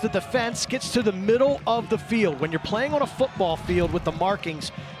 Past the defense, gets to the middle of the field. When you're playing on a football field with the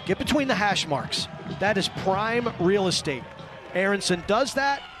markings, get between the hash marks. That is prime real estate. Aronson does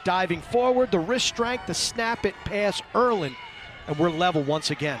that, diving forward, the wrist strength, the snap it pass Erlin, and we're level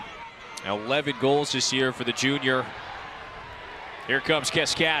once again. 11 goals this year for the junior. Here comes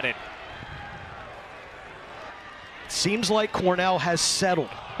Cascadden. Seems like Cornell has settled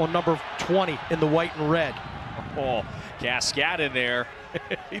on number 20 in the white and red. Oh, Cascadden there.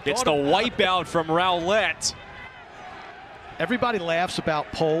 It's the wipeout from Rowlett. Everybody laughs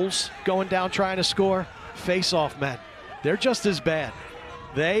about Poles going down trying to score. Face-off men, they're just as bad.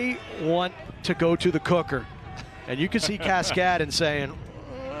 They want to go to the cooker. And you can see Cascadden saying,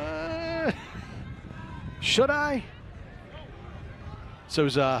 should I? So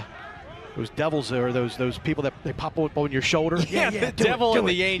those devils or those people that they pop up on your shoulder. Yeah, the devil and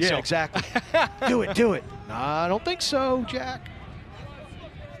the angel. Yeah, exactly. do it. No, I don't think so, Jack.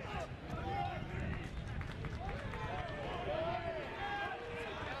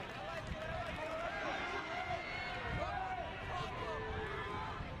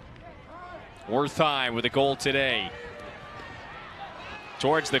 Wirtheim with a goal today.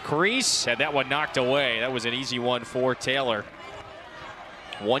 Towards the crease, had that one knocked away. That was an easy one for Taylor.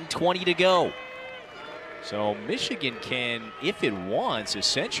 1:20 to go. So Michigan can, if it wants,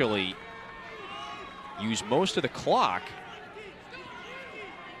 essentially use most of the clock.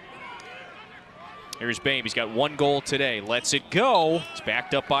 Here's Boehm. He's got 1 goal today. Lets it go. It's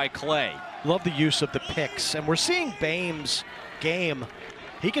backed up by Clay. Love the use of the picks. And we're seeing Boehm's game.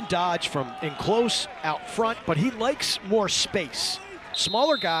 He can dodge from in close out front, but he likes more space.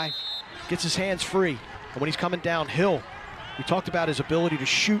 Smaller guy gets his hands free. And when he's coming downhill, we talked about his ability to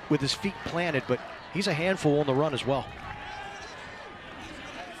shoot with his feet planted, but he's a handful on the run as well.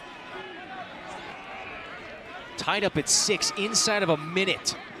 Tied up at 6 inside of a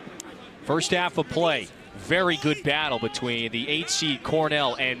minute. First half of play. Very good battle between the 8th seed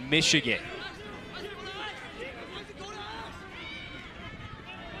Cornell and Michigan.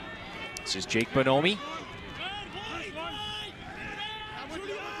 This is Jake Bonomi.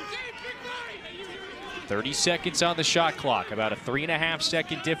 "30 seconds on the shot clock, about a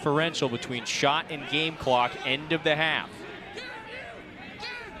 3.5-second differential between shot and game clock, end of the half."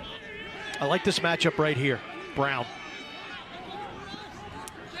 I like this matchup right here. Brown.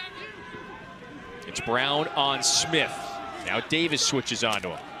 It's Brown on Smith. Now Davis switches onto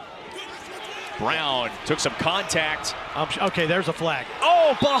him. Brown took some contact. Okay, there's a flag.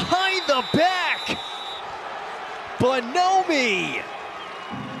 Oh, behind the back! Bonomi!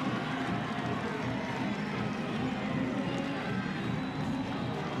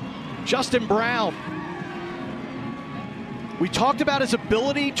 Justin Brown. We talked about his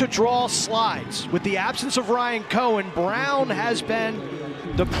ability to draw slides. With the absence of Ryan Cohen, Brown has been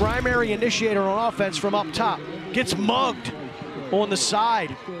the primary initiator on offense from up top. Gets mugged on the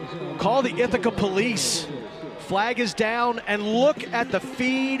side. Call the Ithaca police. Flag is down, and look at the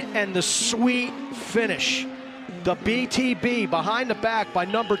feed and the sweet finish. The BTB behind the back by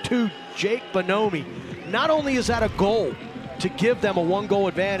number 2, Jake Bonomi. Not only is that a goal to give them a 1-goal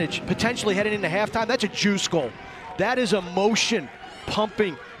advantage, potentially heading into halftime, that's a juice goal. That is emotion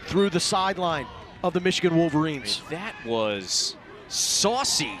pumping through the sideline of the Michigan Wolverines. That was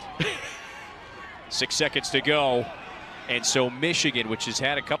saucy. 6 seconds to go. And so Michigan, which has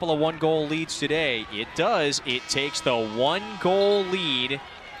had a couple of 1-goal leads today, it takes the 1-goal lead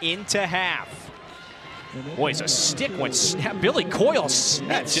into half. Boy, a stick went snap. Billy Coyle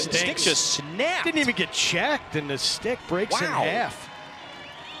snapped. Stick just snapped. Didn't even get checked, and the stick breaks in half.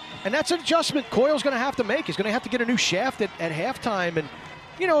 And that's an adjustment Coyle's going to have to make. He's going to have to get a new shaft at halftime, and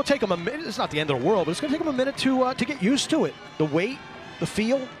it'll take him a minute. It's not the end of the world, but it's going to take him a minute to get used to it. The weight, the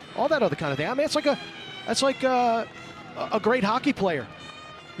feel, all that other kind of thing. I mean, that's like a great hockey player,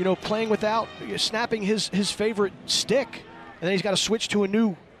 playing without snapping his favorite stick, and then he's got to switch to a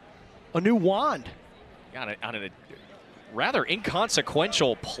new wand. On a rather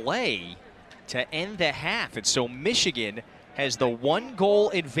inconsequential play to end the half, and so Michigan has the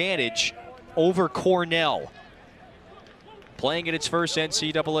 1-goal advantage over Cornell. Playing in its first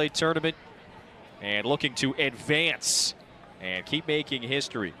NCAA tournament and looking to advance and keep making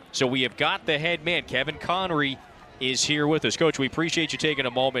history. So we have got the head man, Kevin Connery, is here with us. Coach, we appreciate you taking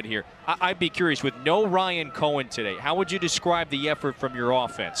a moment here. I'd be curious, with no Ryan Cohen today, how would you describe the effort from your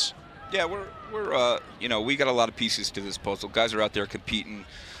offense? Yeah, we got a lot of pieces to this puzzle. Guys are out there competing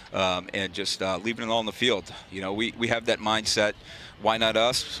and just leaving it all on the field. You know, we have that mindset, why not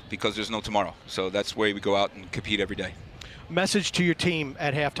us? Because there's no tomorrow. So that's where we go out and compete every day. Message to your team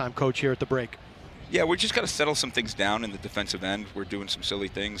at halftime, Coach, here at the break. Yeah, we just got to settle some things down in the defensive end. We're doing some silly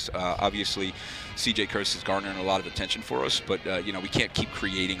things. Obviously, 𝐂𝐡𝐚𝐦𝐩𝐢 is garnering a lot of attention for us, but you know, we can't keep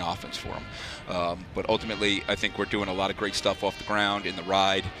creating offense for them. But ultimately, I think we're doing a lot of great stuff off the ground in the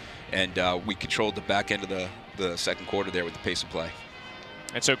ride, and we controlled the back end of the second quarter there with the pace of play.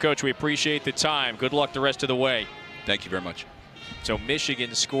 And so, Coach, we appreciate the time. Good luck the rest of the way. Thank you very much. So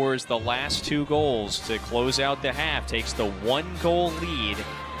Michigan scores the last 2 goals to close out the half, takes the 1-goal lead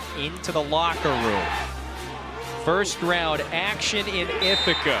into the locker room. First round action in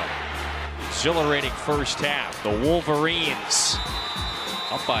Ithaca. Exhilarating first half. The Wolverines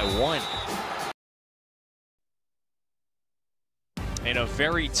up by 1. In a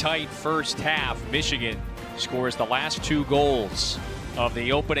very tight first half, Michigan scores the last 2 goals of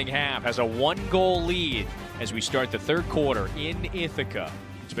the opening half, has a 1-goal lead as we start the third quarter in Ithaca.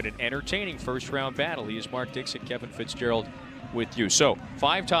 It's been an entertaining first round battle. He is Mark Dixon, Kevin Fitzgerald with you. So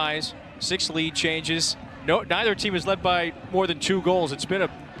 5 ties, 6 lead changes. Neither team is led by more than 2 goals. It's been a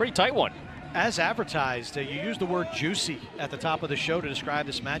pretty tight one. As advertised, you used the word juicy at the top of the show to describe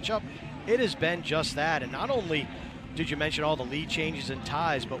this matchup. It has been just that. And not only did you mention all the lead changes and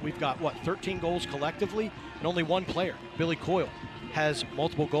ties, but we've got, what, 13 goals collectively? And only one player, Billy Coyle, has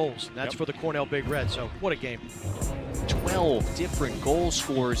multiple goals. And that's for the Cornell Big Red. So what a game. 12 different goal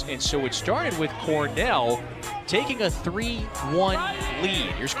scorers. And so it started with Cornell taking a 3-1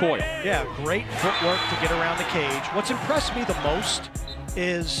 lead. Here's Coyle. Yeah, great footwork to get around the cage. What's impressed me the most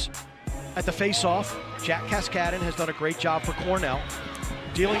is at the face-off, Jack Cascadden has done a great job for Cornell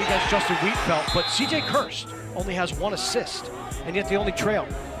dealing against Justin Wietfeldt, but C.J. Kirst only has 1 assist, and yet they only trail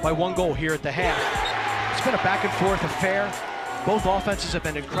by 1 goal here at the half. It's been a back-and-forth affair. Both offenses have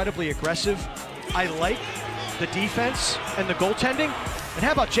been incredibly aggressive. I like the defense and the goaltending. And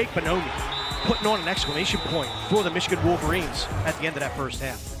how about Jake Bonomi putting on an exclamation point for the Michigan Wolverines at the end of that first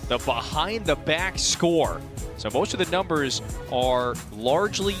half? The behind-the-back score. So most of the numbers are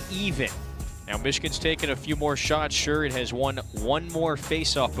largely even. Now Michigan's taken a few more shots. Sure, it has won 1 more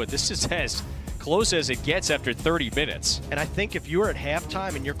face-off, but this is as close as it gets after 30 minutes. And I think if you're at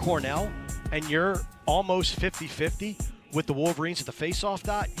halftime and you're Cornell and you're almost 50-50 with the Wolverines at the face-off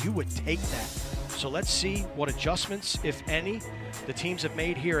dot, you would take that. So let's see what adjustments, if any, the teams have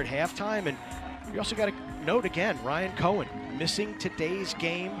made here at halftime. And you also got to note again, Ryan Cohen missing today's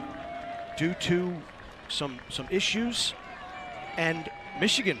game due to some issues. And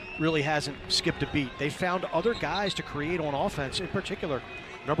Michigan really hasn't skipped a beat. They found other guys to create on offense, in particular,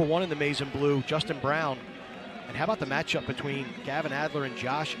 number 1 in the maize and blue, Justin Brown. And how about the matchup between Gavin Adler and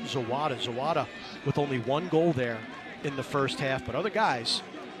Josh Zawada? Zawada with only 1 goal there in the first half, but other guys,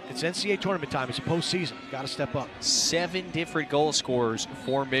 it's NCAA tournament time. It's a postseason. Got to step up. 7 different goal scorers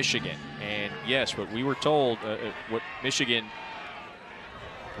for Michigan. And yes, what we were told, what Michigan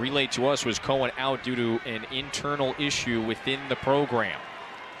relayed to us was Cohen out due to an internal issue within the program.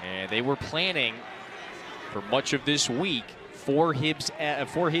 And they were planning for much of this week for his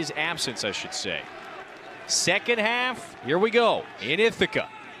absence, I should say. Second half, here we go in Ithaca.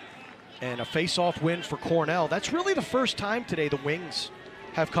 And a face-off win for Cornell. That's really the first time today the Wings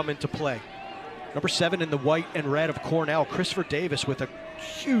have come into play. Number 7 in the white and red of Cornell, Christopher Davis with a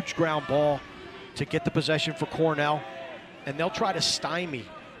huge ground ball to get the possession for Cornell. And they'll try to stymie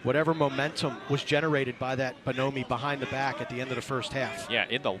whatever momentum was generated by that Bonomi behind the back at the end of the first half. Yeah,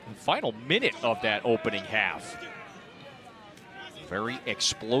 in the final minute of that opening half. Very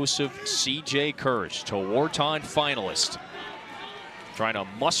explosive 𝐂𝐡𝐚𝐦𝐩𝐢 Kirst, Tewaaraton finalist. Trying to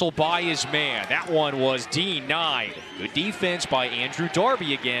muscle by his man. That one was denied. Good defense by Andrew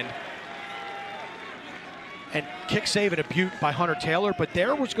Darby again. And kick save and a butte by Hunter Taylor, but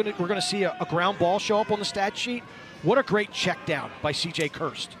there we're going to see a ground ball show up on the stat sheet. What a great check down by C.J.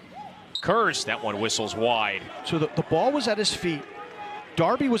 Kirst. Kirst, that one whistles wide. So the ball was at his feet.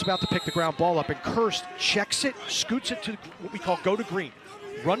 Darby was about to pick the ground ball up, and Kirst checks it, scoots it to what we call go to green,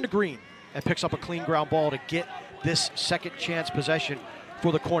 run to green, and picks up a clean ground ball to get this second chance possession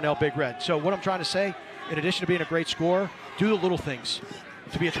for the Cornell Big Red. So what I'm trying to say, in addition to being a great scorer, do the little things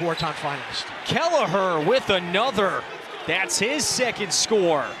to be a Tewaaraton finalist. Kelleher with another. That's his second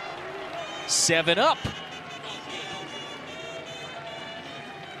score. 7 up.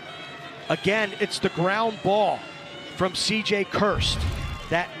 Again, it's the ground ball from C.J. Kirst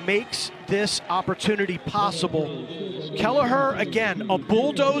that makes this opportunity possible. Kelleher, again, a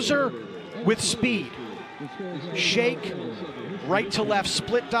bulldozer with speed. Shake, right to left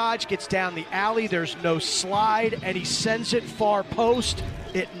split dodge, gets down the alley. There's no slide, and he sends it far post.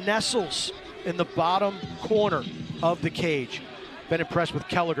 It nestles in the bottom corner of the cage. Been impressed with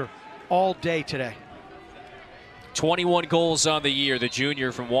Kelleher all day today. 21 goals on the year, the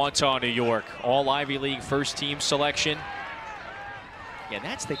junior from Wanton, New York. All Ivy League first team selection. Yeah,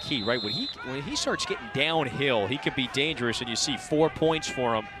 that's the key, right? When he starts getting downhill, he can be dangerous, and you see 4 points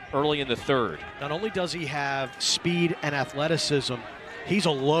for him early in the third. Not only does he have speed and athleticism, he's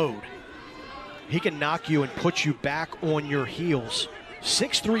a load. He can knock you and put you back on your heels.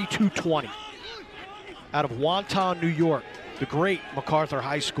 6'3", 220. Out of Wanton, New York, the great MacArthur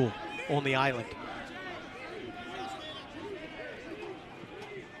High School on the island.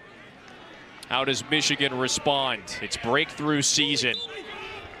 How does Michigan respond? It's breakthrough season.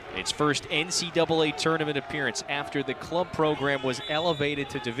 Its first NCAA tournament appearance after the club program was elevated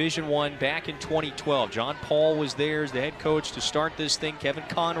to Division I back in 2012. John Paul was there as the head coach to start this thing. Kevin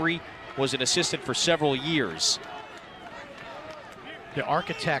Connery was an assistant for several years. The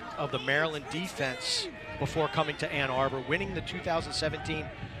architect of the Maryland defense before coming to Ann Arbor, winning the 2017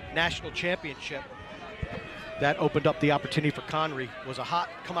 National Championship. That opened up the opportunity for Connery. Was a hot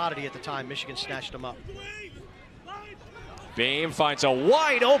commodity at the time. Michigan snatched him up. Boehm finds a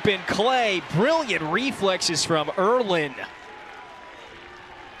wide open Clay. Brilliant reflexes from Erlin.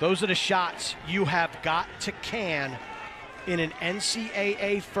 Those are the shots you have got to can in an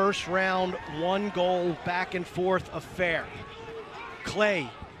NCAA first round, one goal back and forth affair. Clay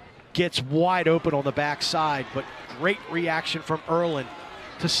gets wide open on the backside, but great reaction from Erlin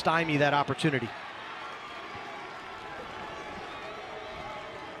to stymie that opportunity.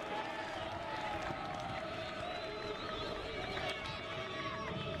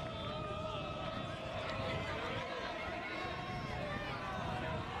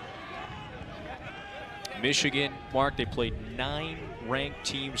 Michigan, Mark, they played 9 ranked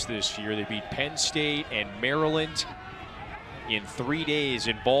teams this year. They beat Penn State and Maryland in 3 days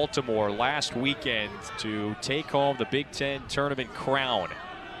in Baltimore last weekend to take home the Big Ten tournament crown.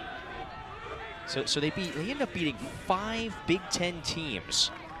 So they ended up beating 5 Big Ten teams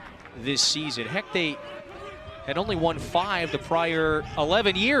this season. Heck, they had only won 5 the prior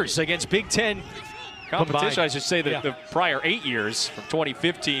 11 years against Big Ten competition. Combined. I should say Yeah. the prior 8 years from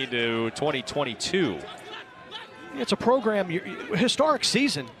 2015 to 2022. It's a program, historic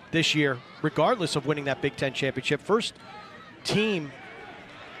season this year, regardless of winning that Big Ten championship. First team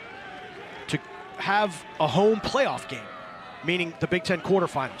to have a home playoff game, meaning the Big Ten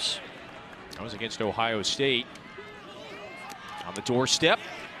quarterfinals. That was against Ohio State. On the doorstep,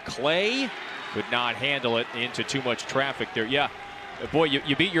 Clay could not handle it into too much traffic there. Yeah, boy,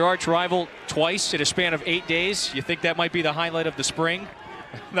 you beat your arch rival twice in a span of 8 days. You think that might be the highlight of the spring?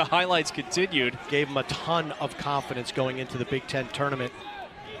 The highlights continued. Gave him a ton of confidence going into the Big Ten tournament,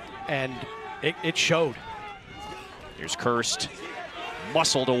 and it showed. Here's Kirst,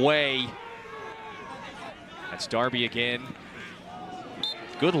 muscled away. That's Darby again.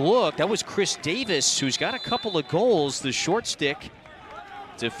 Good look. That was Chris Davis, who's got a couple of goals. The short stick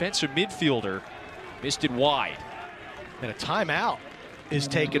defensive midfielder missed it wide. And a timeout is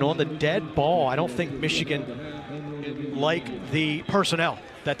taken on the dead ball. I don't think Michigan like the personnel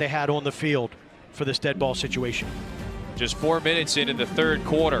that they had on the field for this dead ball situation. Just 4 minutes into the third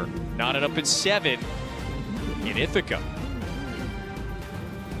quarter. Knotted up at 7 in Ithaca.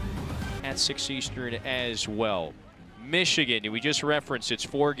 At 6 Eastern as well. Michigan, we just referenced its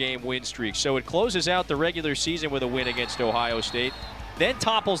 4-game win streak. So it closes out the regular season with a win against Ohio State. Then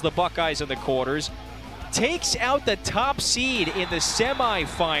topples the Buckeyes in the quarters. Takes out the top seed in the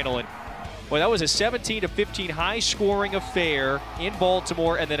semifinal. And well, that was a 17-15 high-scoring affair in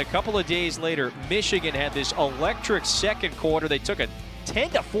Baltimore. And then a couple of days later, Michigan had this electric second quarter. They took a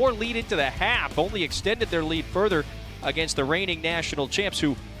 10-4 lead into the half, only extended their lead further against the reigning national champs,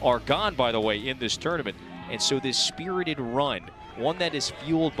 who are gone, by the way, in this tournament. And so this spirited run, one that is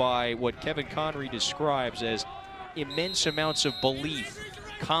fueled by what Kevin Connery describes as immense amounts of belief,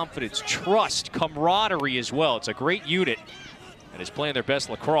 confidence, trust, camaraderie as well. It's a great unit and is playing their best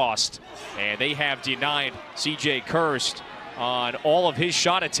lacrosse. And they have denied C.J. Kirst on all of his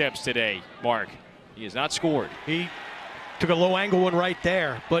shot attempts today, Mark. He has not scored. He took a low angle one right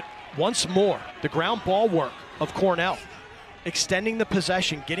there, but once more, the ground ball work of Cornell, extending the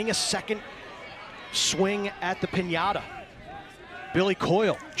possession, getting a second swing at the pinata. Billy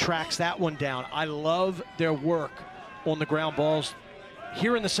Coyle tracks that one down. I love their work on the ground balls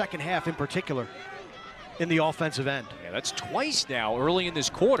here in the second half in particular in the offensive end. Yeah, that's twice now early in this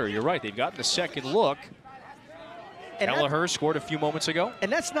quarter. You're right, they've gotten the second look. And Kelleher scored a few moments ago.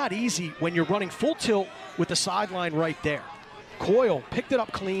 And that's not easy when you're running full tilt with the sideline right there. Coyle picked it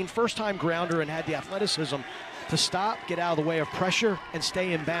up clean, first-time grounder, and had the athleticism to stop, get out of the way of pressure, and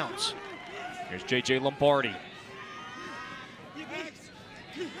stay in bounds. Here's J.J. Lombardi.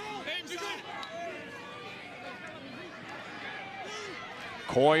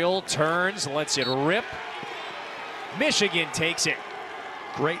 Coyle turns, lets it rip. Michigan takes it.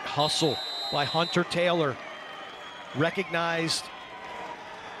 Great hustle by Hunter Taylor. Recognized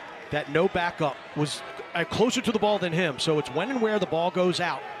that no backup was closer to the ball than him, so it's when and where the ball goes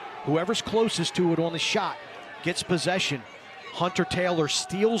out. Whoever's closest to it on the shot gets possession. Hunter Taylor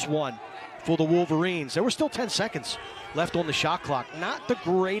steals one for the Wolverines. There were still 10 seconds left on the shot clock. Not the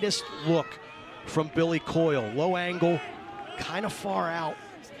greatest look from Billy Coyle. Low angle, kind of far out.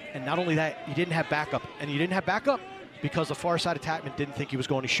 And not only that, he didn't have backup. And he didn't have backup because the far side attackman didn't think he was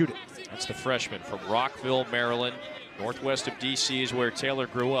going to shoot it. That's the freshman from Rockville, Maryland. Northwest of D.C. is where Taylor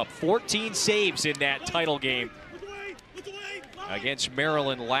grew up. 14 saves in that title game against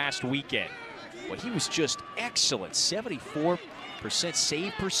Maryland last weekend. But he was just excellent. 74%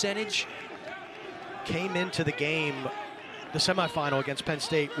 save percentage. Came into the game, the semifinal against Penn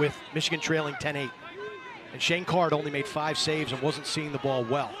State, with Michigan trailing 10-8. And Shane Card only made 5 saves and wasn't seeing the ball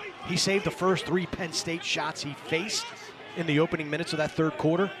well. He saved the first 3 Penn State shots he faced in the opening minutes of that third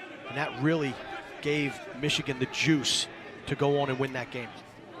quarter, and that really gave Michigan the juice to go on and win that game.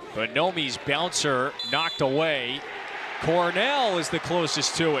 Bonomi's bouncer knocked away. Cornell is the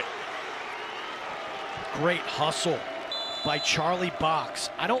closest to it. Great hustle by Charlie Box.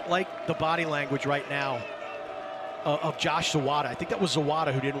 I don't like the body language right now of Josh Zawada. I think that was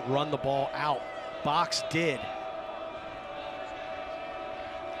Zawada who didn't run the ball out. Box did.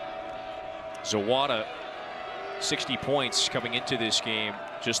 Zawada, 60 points coming into this game.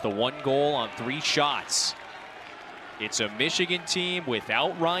 Just the 1 goal on 3 shots. It's a Michigan team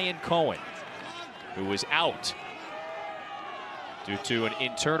without Ryan Cohen, who was out due to an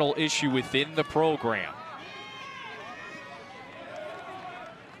internal issue within the program.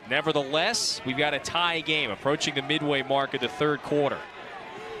 Nevertheless, we've got a tie game approaching the midway mark of the third quarter.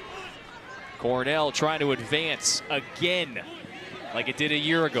 Cornell trying to advance again, like it did a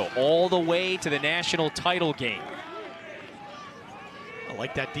year ago, all the way to the national title game. I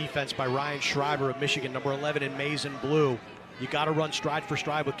like that defense by Ryan Schreiber of Michigan, number 11 in maize and blue. You got to run stride for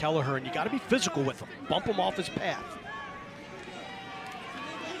stride with Kelleher, and you got to be physical with him. Bump him off his path.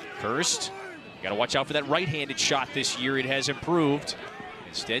 Kirst, got to watch out for that right-handed shot this year. It has improved.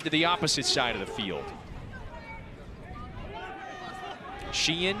 Instead to the opposite side of the field.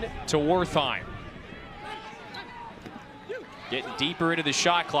 Sheehan to Wirtheim. Getting deeper into the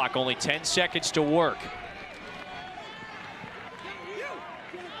shot clock, only 10 seconds to work.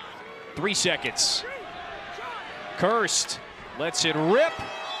 3 seconds. Kirst lets it rip.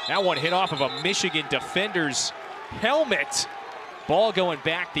 That one hit off of a Michigan defender's helmet. Ball going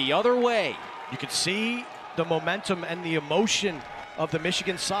back the other way. You can see the momentum and the emotion of the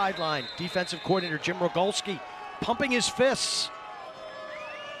Michigan sideline. Defensive coordinator Jim Rogulski pumping his fists.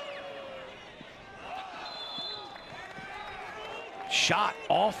 Shot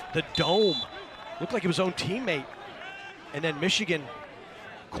off the dome. Looked like it was his own teammate. And then Michigan,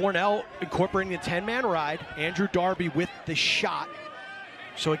 Cornell incorporating the 10-man ride. Andrew Darby with the shot.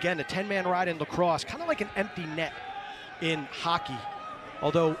 So again, a 10-man ride in lacrosse, kind of like an empty net in hockey.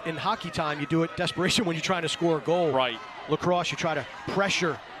 Although in hockey time, you do it desperation when you're trying to score a goal. Right. Lacrosse, you try to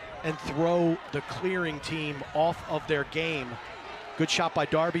pressure and throw the clearing team off of their game. Good shot by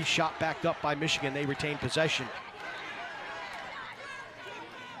Darby, shot backed up by Michigan. They retain possession.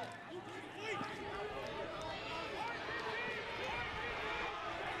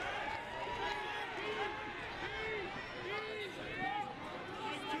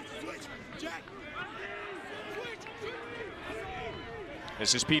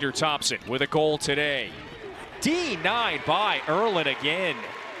 This is Peter Thompson with a goal today. D9 by Erlin again.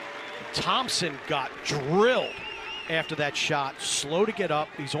 Thompson got drilled after that shot. Slow to get up.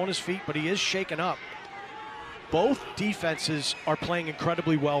 He's on his feet, but he is shaken up. Both defenses are playing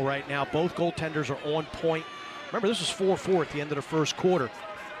incredibly well right now. Both goaltenders are on point. Remember, this was 4-4 at the end of the first quarter.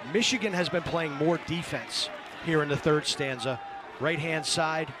 Michigan has been playing more defense here in the third stanza. Right-hand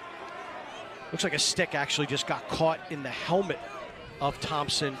side. Looks like a stick actually just got caught in the helmet of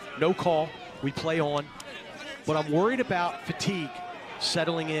Thompson. No call. We play on. But I'm worried about fatigue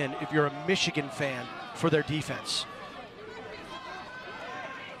settling in if you're a Michigan fan for their defense.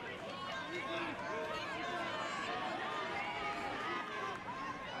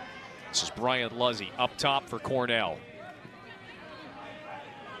 This is Brian Luzzy up top for Cornell.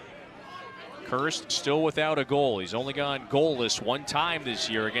 Kirst still without a goal. He's only gone goalless 1 time this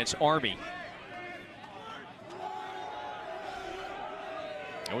year against Army.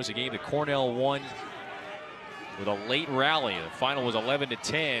 That was a game that Cornell won with a late rally. The final was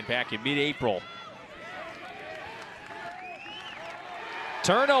 11-10 back in mid-April.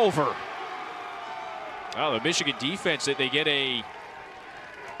 Turnover. Oh, the Michigan defense, that they get a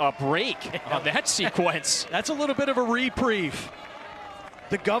break on that sequence. That's a little bit of a reprieve.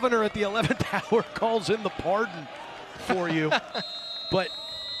 The governor at the 11th hour calls in the pardon for you. But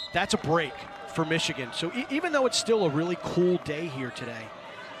that's a break for Michigan. So even though it's still a really cool day here today,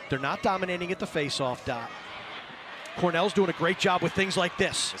 they're not dominating at the face-off dot. Cornell's doing a great job with things like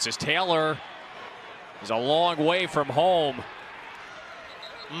this. This is Taylor. He's a long way from home.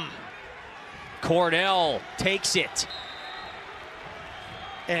 Cornell takes it.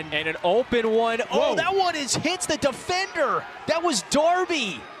 And an open one. Whoa. Oh, that one hits the defender. That was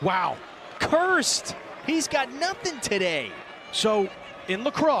Darby. Wow. Kirst. He's got nothing today. So in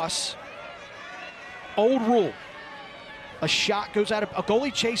lacrosse, old rule, a shot goes out of, a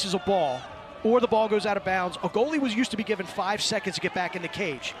goalie chases a ball or the ball goes out of bounds. A goalie was used to be given 5 seconds to get back in the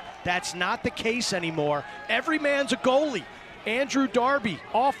cage. That's not the case anymore. Every man's a goalie. Andrew Darby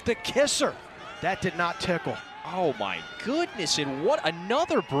off the kisser. That did not tickle. Oh my goodness, and what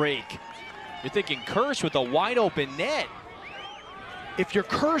another break. You're thinking Kirst with a wide open net. If you're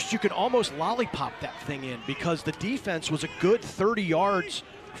Kirst, you can almost lollipop that thing in because the defense was a good 30 yards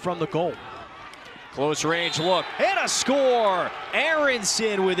from the goal. Close range look, and a score!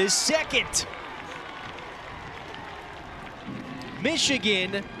 Aronson with his second.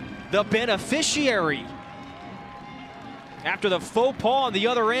 Michigan, the beneficiary, after the faux pas on the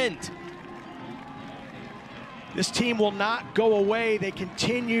other end. This team will not go away. They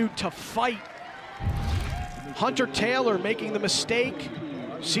continue to fight. Hunter Taylor making the mistake.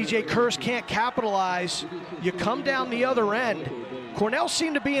 CJ Kirst can't capitalize. You come down the other end. Cornell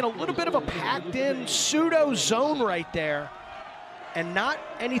seemed to be in a little bit of a packed-in pseudo zone right there. And not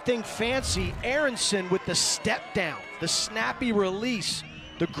anything fancy. Aronson with the step down, the snappy release,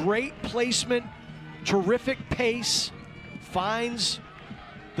 the great placement, terrific pace, finds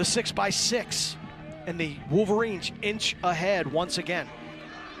the 6x6. And the Wolverines inch ahead once again.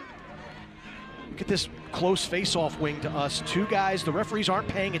 Look at this close face-off wing to us. Two guys, the referees aren't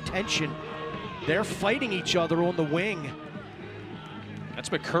paying attention. They're fighting each other on the wing. That's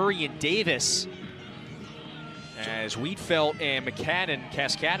McCurry and Davis. As Wietfeldt and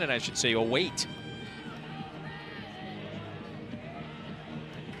Cascadden, I should say, await.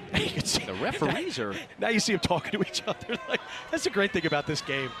 The referees are... Now you see them talking to each other. Like, that's the great thing about this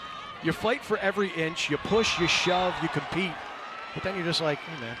game. You fight for every inch, you push, you shove, you compete. But then you're just like,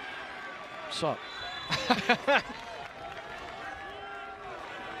 hey man, what's up?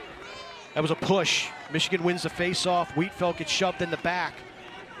 That was a push. Michigan wins the face-off. Wietfeldt gets shoved in the back.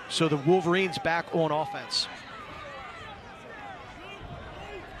 So the Wolverines back on offense.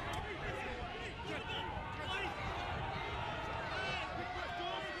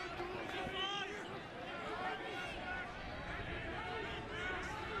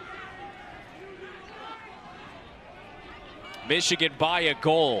 Michigan by a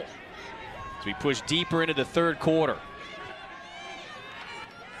goal as we push deeper into the third quarter.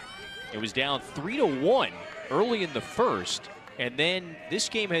 It was down 3-1 early in the first, and then this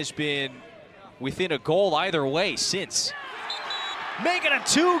game has been within a goal either way since. Making a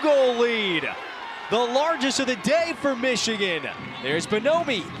 2-goal lead, the largest of the day for Michigan. There's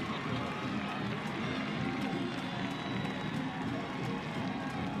Bonomi.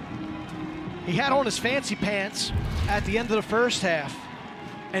 He had on his fancy pants at the end of the first half.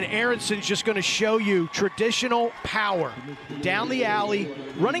 And Aronson's just going to show you traditional power down the alley,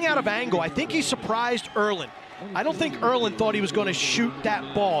 running out of angle. I think he surprised Erlin. I don't think Erlin thought he was going to shoot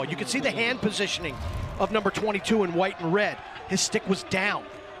that ball. You can see the hand positioning of number 22 in white and red. His stick was down.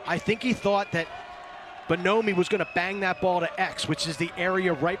 I think he thought that Bonomi was going to bang that ball to X, which is the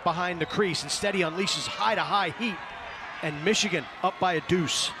area right behind the crease. Instead, he unleashes high-to-high heat, and Michigan up by a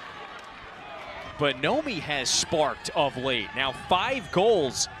deuce. Bonomi has sparked of late. Now 5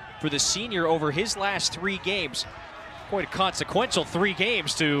 goals for the senior over his last 3 games. Quite a consequential 3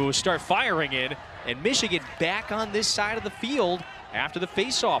 games to start firing in. And Michigan back on this side of the field after the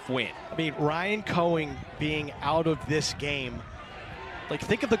face-off win. I mean, Ryan Cohen being out of this game. Like,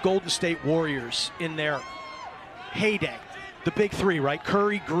 think of the Golden State Warriors in their heyday. The big 3, right?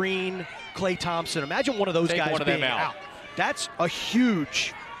 Curry, Green, Klay Thompson. Imagine one of those guys being out. That's a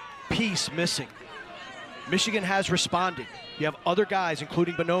huge piece missing. Michigan has responded. You have other guys,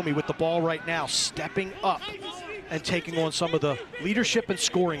 including Bonomi, with the ball right now, stepping up and taking on some of the leadership and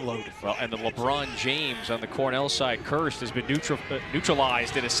scoring load. Well, and the LeBron James on the Cornell side, Kirst, has been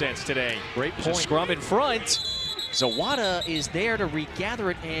neutralized in a sense today. Great point. There's a scrum in front. Zawada is there to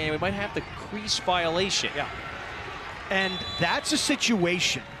regather it, and we might have the crease violation. Yeah. And that's a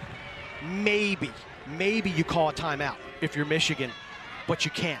situation, maybe you call a timeout if you're Michigan, but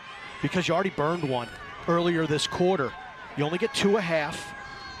you can't because you already burned one earlier this quarter. You only get 2.5,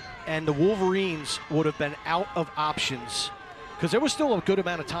 and the Wolverines would have been out of options because there was still a good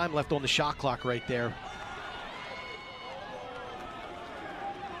amount of time left on the shot clock right there.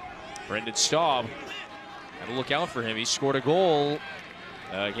 Brendan Staub, gotta look out for him. He scored a goal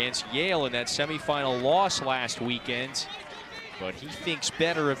against Yale in that semifinal loss last weekend, but he thinks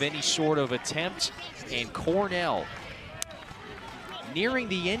better of any sort of attempt. And Cornell, nearing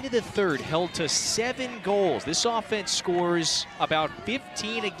the end of the third, held to 7 goals. This offense scores about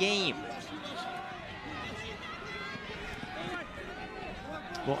 15 a game.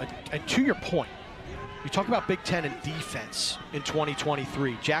 Well, and to your point, you talk about Big Ten and defense in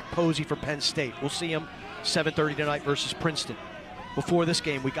 2023. Jack Posey for Penn State. We'll see him 7:30 tonight versus Princeton. Before this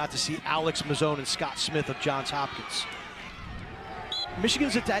game, we got to see Alex Mazzone and Scott Smith of Johns Hopkins.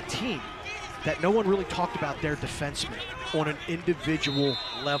 Michigan's at that team that no one really talked about their defensemen on an individual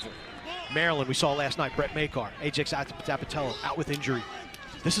level. Maryland, we saw last night, Brett Makar, 𝐂𝐡𝐚𝐦𝐩𝐸 out with injury.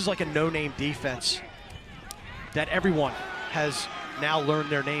 This is like a no-name defense that everyone has now learned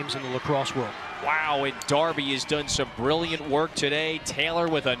their names in the lacrosse world. Wow, and Darby has done some brilliant work today. Taylor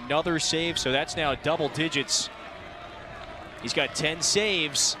with another save, so that's now double digits. He's got 10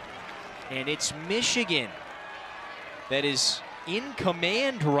 saves, and it's Michigan that is in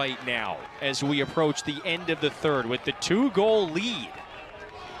command right now as we approach the end of the third with the 2-goal lead.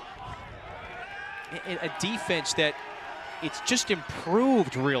 A defense that it's just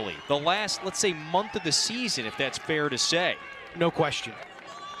improved, really, the last, let's say, month of the season, if that's fair to say. No question.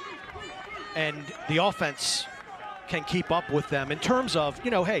 And the offense can keep up with them in terms of,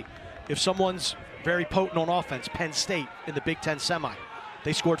 hey, if someone's very potent on offense, Penn State in the Big Ten semi,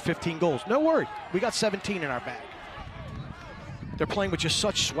 they scored 15 goals. No worry, we got 17 in our bag. They're playing with just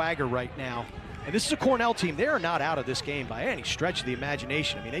such swagger right now. And this is a Cornell team. They are not out of this game by any stretch of the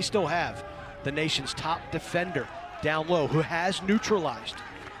imagination. I mean, they still have the nation's top defender down low who has neutralized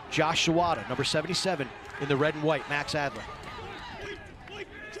Josh Zawada, number 77 in the red and white, Max Adler.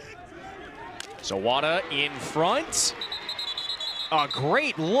 Zawada in front. A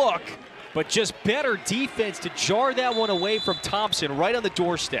great look, but just better defense to jar that one away from Thompson right on the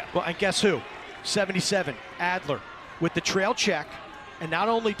doorstep. Well, and guess who? 77, Adler, with the trail check. And not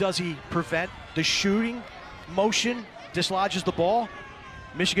only does he prevent the shooting motion, dislodges the ball,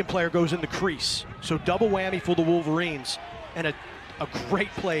 Michigan player goes in the crease. So double whammy for the Wolverines, and a great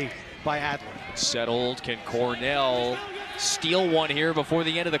play by Adler. Settled, can Cornell steal one here before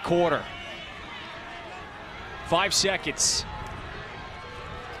the end of the quarter? 5 seconds.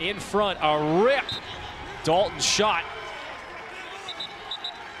 In front, a rip. Dalton shot.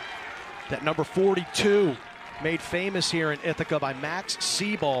 That number 42 made famous here in Ithaca by Max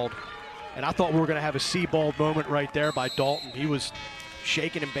Sebald. And I thought we were going to have a Sebald moment right there by Dalton. He was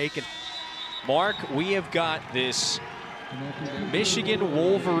shaking and baking. Mark, we have got this Michigan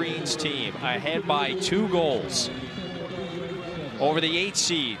Wolverines team ahead by 2 goals over the 8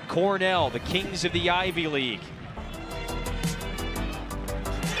 seed, Cornell, the kings of the Ivy League.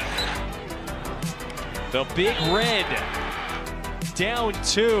 The Big Red down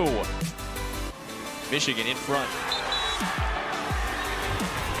 2. Michigan in front.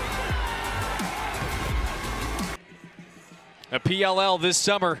 A PLL this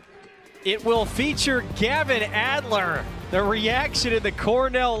summer. It will feature Gavin Adler. The reaction in the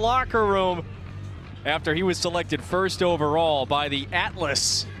Cornell locker room after he was selected first overall by the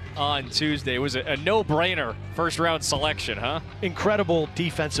Atlas on Tuesday. It was a no-brainer first-round selection, huh? Incredible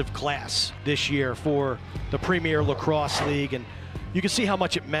defensive class this year for the Premier Lacrosse League, and you can see how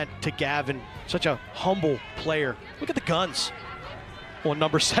much it meant to Gavin, such a humble player. Look at the guns on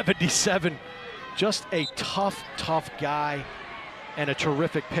number 77. Just a tough, tough guy and a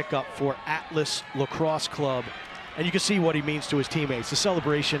terrific pickup for Atlas Lacrosse Club. And you can see what he means to his teammates, the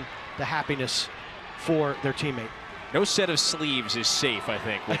celebration, the happiness for their teammate. No set of sleeves is safe, I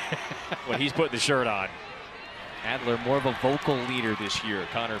think, when he's putting the shirt on. Adler, more of a vocal leader this year,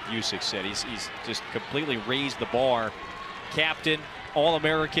 Connor Busick said. He's just completely raised the bar. Captain,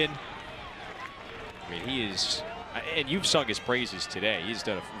 All-American. I mean, he is, and you've sung his praises today. He's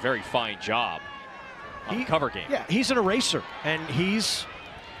done a very fine job on the cover game. Yeah, he's an eraser, and he's,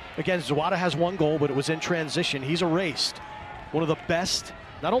 again, Zawada has 1 goal, but it was in transition. He's erased. One of the best,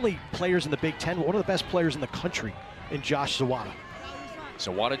 not only players in the Big Ten, but one of the best players in the country in Josh Zawada.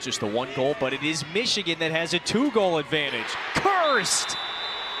 Zawada just the 1 goal, but it is Michigan that has a 2-goal advantage. Kirst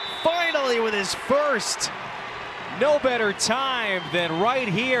finally with his first. No better time than right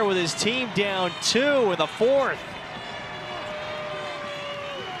here with his team down 2 in the 4th.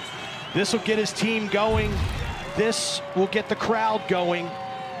 This will get his team going. This will get the crowd going.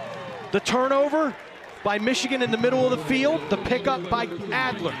 The turnover by Michigan in the middle of the field, the pickup by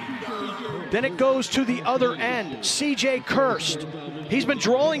Adler. Then it goes to the other end. CJ Kirst. He's been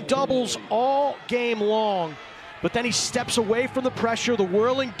drawing doubles all game long, but then he steps away from the pressure. The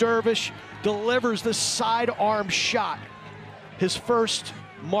whirling dervish delivers the sidearm shot. His first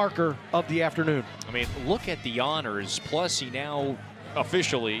marker of the afternoon. I mean, look at the honors. Plus, he now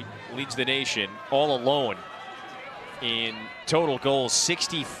officially leads the nation all alone in total goals,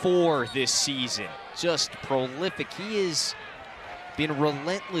 64 this season. Just prolific. He has been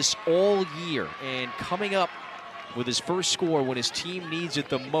relentless all year, and coming up with his first score when his team needs it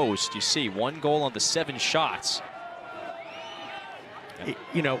the most. You see 1 goal on the 7 shots.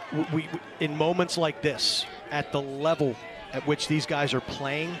 You know, we in moments like this, at the level at which these guys are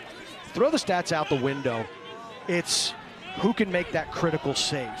playing, throw the stats out the window. It's who can make that critical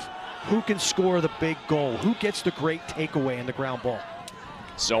save, who can score the big goal, who gets the great takeaway in the ground ball.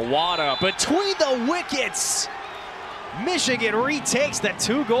 Zawada between the wickets. Michigan retakes that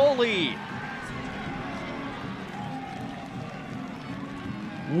 2-goal lead.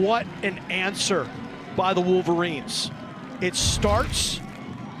 What an answer by the Wolverines. It starts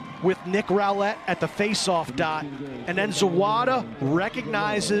with Nick Rowlett at the face-off dot, and then Zawada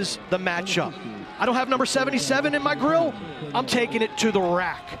recognizes the matchup. I don't have number 77 in my grill. I'm taking it to the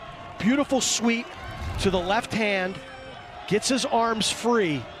rack. Beautiful sweep to the left hand, gets his arms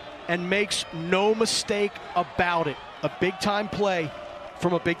free, and makes no mistake about it. A big-time play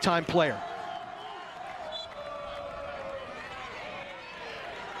from a big-time player.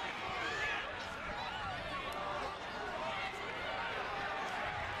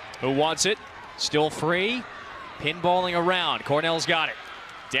 Who wants it? Still free. Pinballing around. Cornell's got it.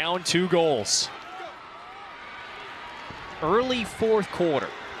 Down 2 goals. Early 4th quarter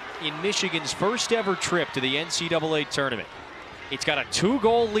in Michigan's first ever trip to the NCAA tournament. It's got a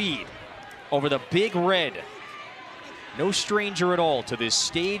 2-goal lead over the Big Red. No stranger at all to this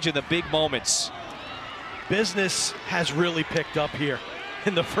stage of the big moments. Business has really picked up here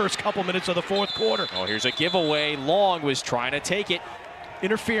in the first couple minutes of the 4th quarter. Oh, here's a giveaway. Long was trying to take it.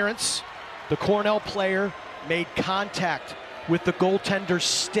 Interference. The Cornell player made contact with the goaltender's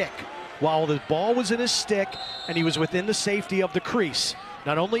stick while the ball was in his stick and he was within the safety of the crease.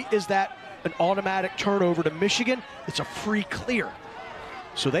 Not only is that an automatic turnover to Michigan, it's a free clear.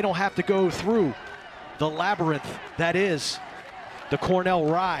 So they don't have to go through the labyrinth that is the Cornell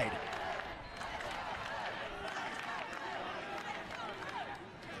ride.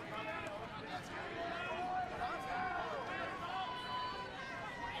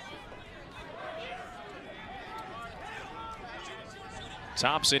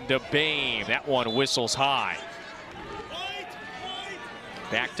 Thompson to Boehm. That one whistles high.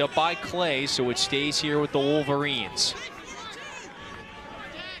 Backed up by Clay, so it stays here with the Wolverines.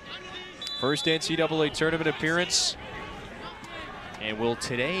 First NCAA tournament appearance. And will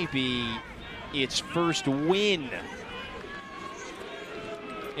today be its first win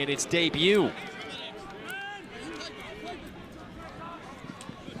in its debut.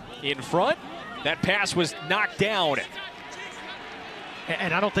 In front, that pass was knocked down.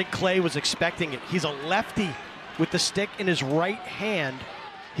 And I don't think Clay was expecting it. He's a lefty with the stick in his right hand.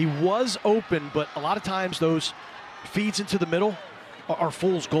 He was open, but a lot of times those feeds into the middle are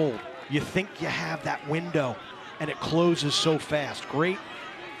fool's gold. You think you have that window, and it closes so fast. Great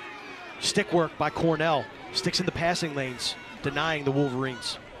stick work by Cornell. Sticks in the passing lanes, denying the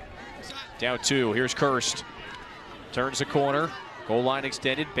Wolverines. Down 2, here's Kirst. Turns the corner, goal line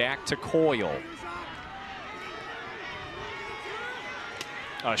extended, back to Coyle.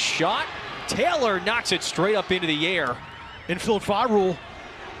 A shot, Taylor knocks it straight up into the air. Infield foul rule.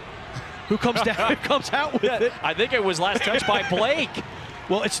 Who comes down? Who comes out with it? I think it was last touched by Blake.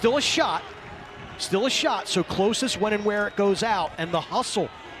 Well, it's still a shot. Still a shot, so closest when and where it goes out. And the hustle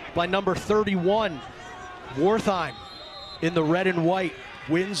by number 31, Wirtheim, in the red and white,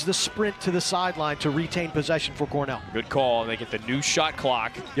 wins the sprint to the sideline to retain possession for Cornell. Good call. They get the new shot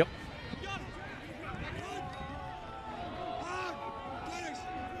clock. Yep.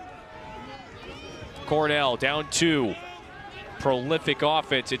 Cornell down 2. Prolific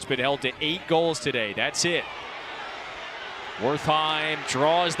offense. It's been held to 8 goals today. That's it. Wirtheim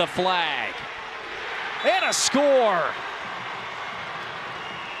draws the flag. And a score.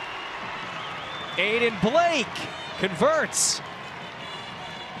 Aiden Blake converts.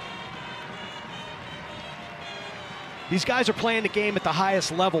 These guys are playing the game at the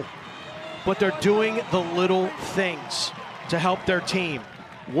highest level. but they're doing the little things to help their team.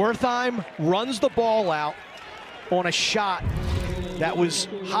 Wirtheim runs the ball out on a shot that was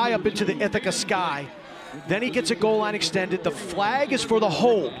high up into the Ithaca sky. Then he gets a goal line extended. The flag is for the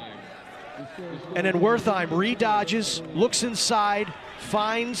hold. And then Wirtheim redodges, looks inside,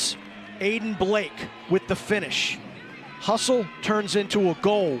 finds Aiden Blake with the finish. Hustle turns into a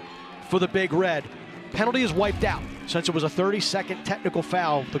goal for the Big Red. Penalty is wiped out since it was a 30-second technical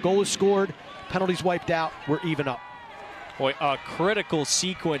foul. The goal is scored, penalty's wiped out, we're even up. Boy, a critical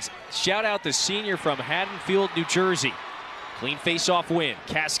sequence. Shout out the senior from Haddonfield, New Jersey. Clean face-off win.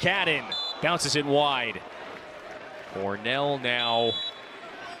 Cascadden bounces it wide. Cornell now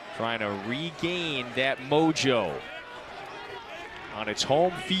trying to regain that mojo on its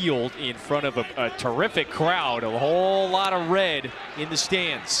home field in front of a terrific crowd. A whole lot of red in the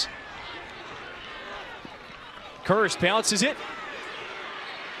stands. Kirst bounces it.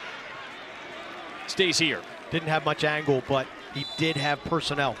 Stays here. Didn't have much angle, but he did have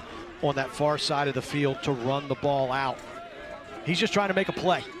personnel on that far side of the field to run the ball out. He's just trying to make a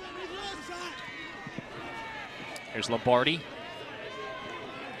play. Here's Lombardi.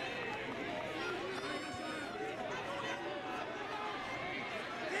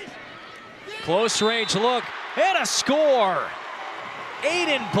 Close range look, and a score.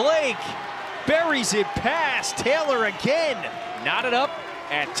 Aiden Blake buries it past Taylor again. Knotted up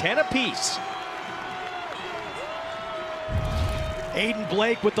at 10 apiece. Aiden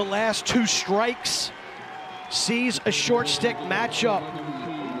Blake with the last 2 strikes sees a short stick matchup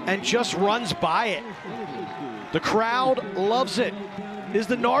and just runs by it. The crowd loves it. Is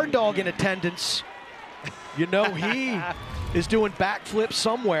the Nard Dog in attendance? You know he is doing backflips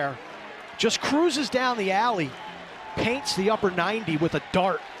somewhere. Just cruises down the alley, paints the upper 90 with a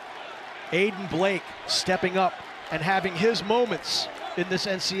dart. Aiden Blake stepping up and having his moments in this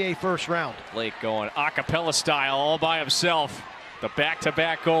NCAA first round. Blake going a cappella style all by himself. The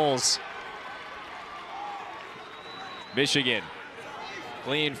back-to-back goals. Michigan,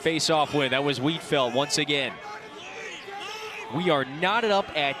 clean face-off win. That was Wietfeldt once again. We are knotted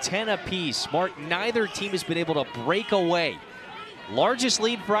up at 10 apiece. Mark, neither team has been able to break away. Largest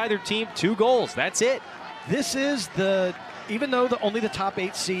lead for either team, 2 goals. That's it. This is even though only the top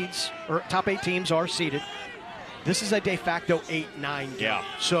 8 seeds, or top 8 teams are seeded, this is a de facto 8-9 game. Yeah.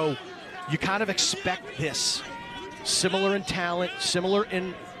 So you kind of expect this. Similar in talent, similar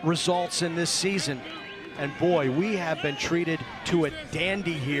in results in this season. And boy, we have been treated to a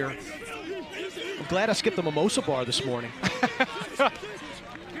dandy here. I'm glad I skipped the mimosa bar this morning.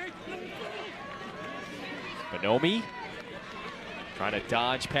 Bonomi trying to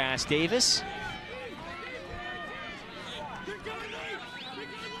dodge past Davis.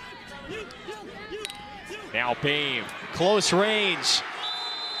 Now Boehm, close range.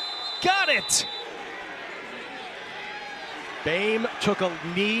 Got it! Boehm took a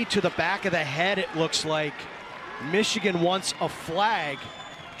knee to the back of the head, it looks like. Michigan wants a flag.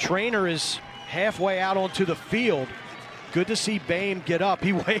 Trainer is halfway out onto the field. Good to see Boehm get up.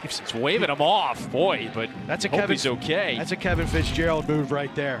 He waves. It's waving him off, boy, but that's a hope Kevin, he's okay. That's a Kevin Fitzgerald move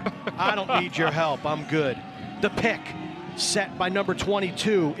right there. I don't need your help, I'm good. The pick set by number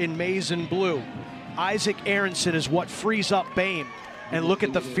 22 in maize and blue. Isaac Aronson is what frees up Boehm. And look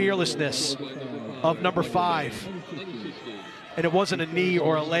at the fearlessness of number 5. And it wasn't a knee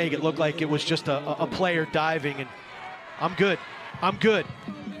or a leg. It looked like it was just a player diving. And I'm good. I'm good.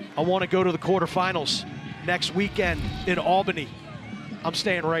 I want to go to the quarterfinals next weekend in Albany. I'm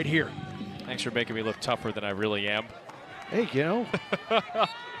staying right here. Thanks for making me look tougher than I really am. Hey, you know,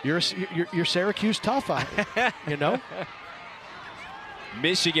 you're Syracuse tough, you know.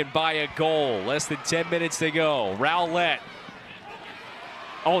 Michigan by a goal. Less than 10 minutes to go. Rowlett.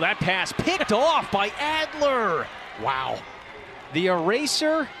 Oh, that pass picked off by Adler. Wow. The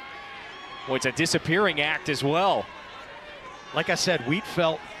eraser. Well, it's a disappearing act as well. Like I said,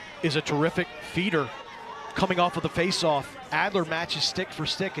 Wietfeldt is a terrific feeder coming off of the faceoff. Adler matches stick for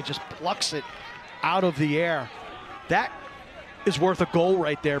stick and just plucks it out of the air. That is worth a goal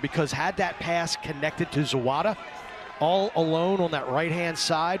right there, because had that pass connected to Zawada all alone on that right-hand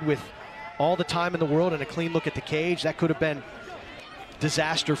side with all the time in the world and a clean look at the cage, that could have been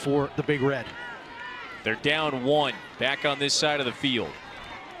disaster for the Big Red. They're down 1 back on this side of the field.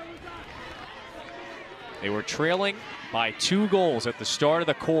 They were trailing by 2 goals at the start of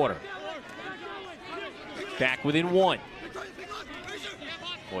the quarter. Back within 1.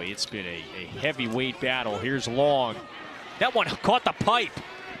 Boy, it's been a heavyweight battle. Here's Long. That one caught the pipe.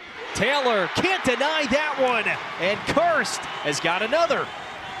 Taylor can't deny that one. And Kirst has got another.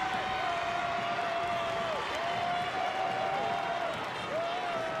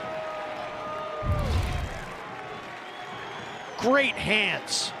 Great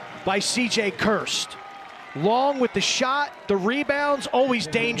hands by CJ Kirst. Long with the shot, the rebounds, always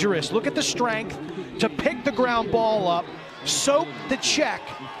dangerous. Look at the strength to pick the ground ball up, soak the check,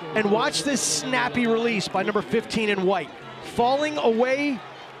 and watch this snappy release by number 15 in white. Falling away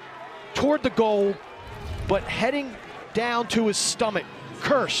toward the goal, but heading down to his stomach.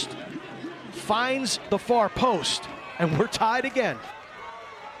 Kirst finds the far post, and we're tied again.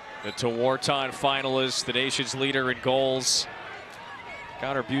 The wartime finalist, the nation's leader in goals.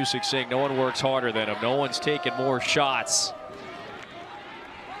 Connor Busick saying no one works harder than him. No one's taken more shots.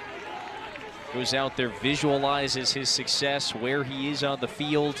 Goes out there, visualizes his success, where he is on the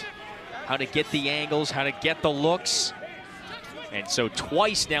field, how to get the angles, how to get the looks. And so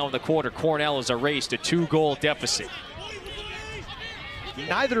twice now in the quarter, Cornell has erased a 2-goal deficit.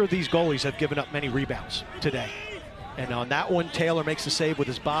 Neither of these goalies have given up many rebounds today. And on that one, Taylor makes the save with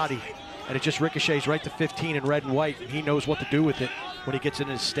his body, and it just ricochets right to 15 in red and white. He knows what to do with it when he gets it in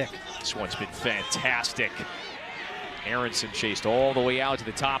his stick. This one's been fantastic. Aronson chased all the way out to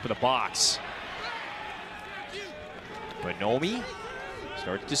the top of the box. Bonomi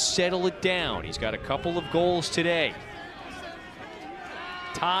starts to settle it down. He's got a couple of goals today.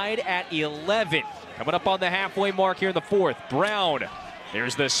 Tied at 11. Coming up on the halfway mark here in the fourth. Brown,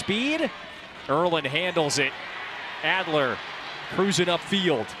 there's the speed. Erlin handles it. Adler cruising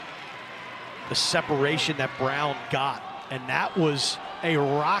upfield. The separation that Brown got, and that was a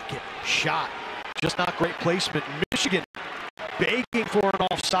rocket shot. Just not great placement. Michigan begging for an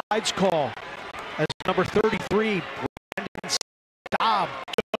offsides call as number 33, Brandon Staub,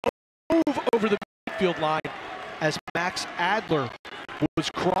 dove over the midfield line as Max Adler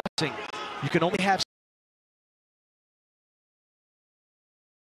was crossing. You can only have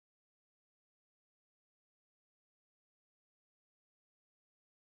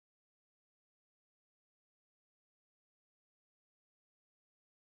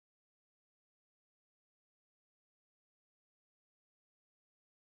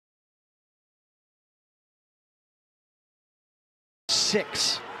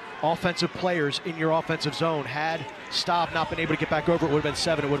six offensive players in your offensive zone. Had Staub not been able to get back over, it would have been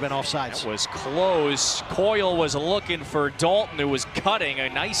 7. It would have been offsides. That was close. Coyle was looking for Dalton, who was cutting. A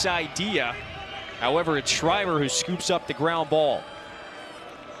nice idea. However, it's Schreiber who scoops up the ground ball.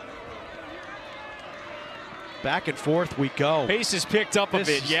 Back and forth we go. Pace has picked up a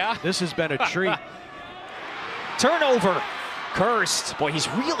bit, yeah? This has been a treat. Turnover. Kirst. Boy, he's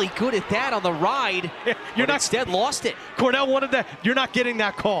really good at that on the ride. Instead lost it. Cornell wanted that. You're not getting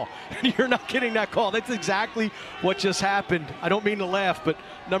that call. You're not getting that call. That's exactly what just happened. I don't mean to laugh, but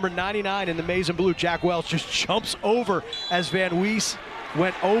number 99 in the maize and blue, Jack Welch, just jumps over as Van Wees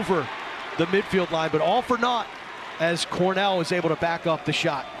went over the midfield line, but all for naught as Cornell was able to back up the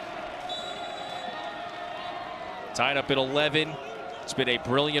shot. Tied up at 11. It's been a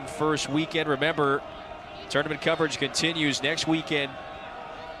brilliant first weekend. Remember, tournament coverage continues next weekend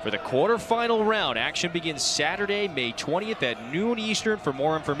for the quarterfinal round. Action begins Saturday, May 20th at noon Eastern. For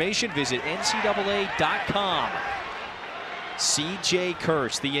more information, visit NCAA.com. CJ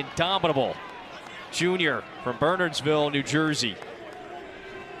Kirst, the indomitable junior from Bernardsville, New Jersey.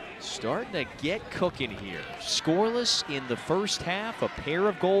 Starting to get cooking here. Scoreless in the first half, a pair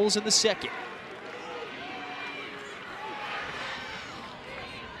of goals in the second.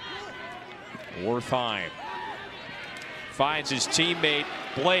 Wirtheim finds his teammate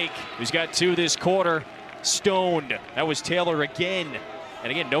Blake, who's got 2 this quarter. Stoned. That was Taylor again.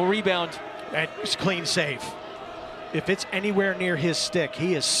 And again, no rebound. And it's clean save. If it's anywhere near his stick,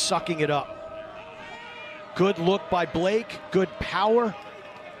 he is sucking it up. Good look by Blake, good power,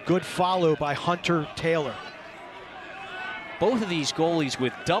 good follow by Hunter Taylor. Both of these goalies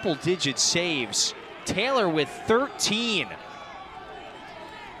with double-digit saves. Taylor with 13.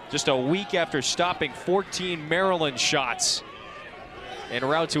 Just a week after stopping 14 Maryland shots en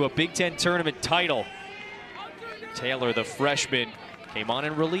route to a Big Ten tournament title. Taylor, the freshman, came on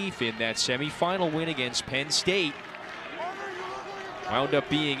in relief in that semifinal win against Penn State. Wound up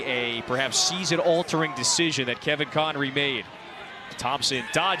being a perhaps season-altering decision that Kevin Connery made. Thompson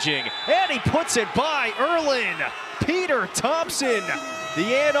dodging, and he puts it by Erlin. Peter Thompson,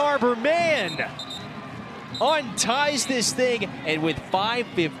 the Ann Arbor man, unties this thing, and with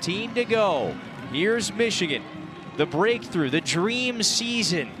 5:15 to go, here's Michigan. The breakthrough, the dream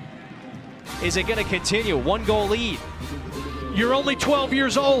season. Is it going to continue? 1-goal lead. You're only 12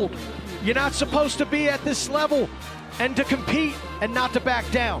 years old. You're not supposed to be at this level and to compete and not to back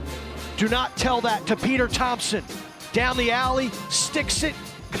down. Do not tell that to Peter Thompson. Down the alley, sticks it,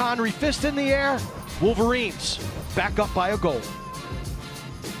 Connery fist in the air. Wolverines back up by a goal.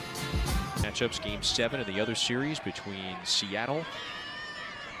 matchups. Game 7 of the other series between Seattle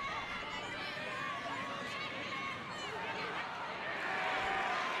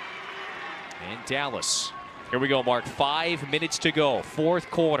and Dallas. Here we go, Mark. 5 minutes to go, fourth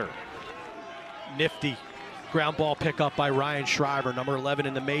quarter. Nifty ground ball pickup by Ryan Schreiber, number 11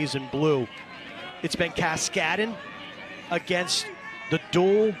 in the maize and blue. It's been Cascadden against the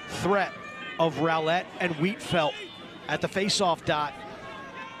dual threat of Rowlett and Wietfeldt at the faceoff dot.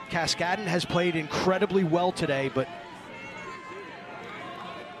 Cascadden has played incredibly well today, but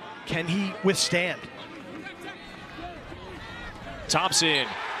can he withstand? Thompson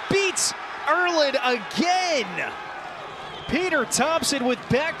beats Erland again. Peter Thompson with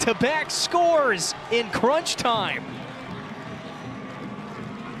back-to-back scores in crunch time.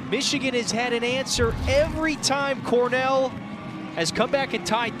 Michigan has had an answer every time Cornell has come back and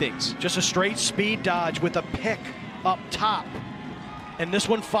tied things. Just a straight speed dodge with a pick up top. And this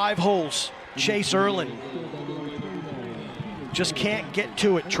one 5 holes. Chase Erland just can't get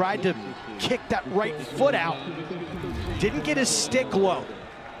to it. Tried to kick that right foot out. Didn't get his stick low.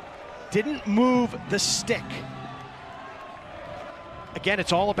 Didn't move the stick. Again,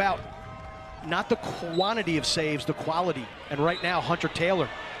 it's all about not the quantity of saves, the quality. And right now, Hunter Taylor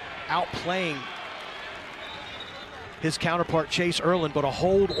outplaying his counterpart, Chase Erland, but a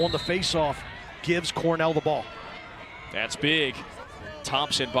hold on the faceoff gives Cornell the ball. That's big.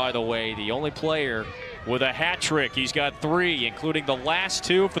 Thompson, by the way, the only player with a hat trick. He's got 3, including the last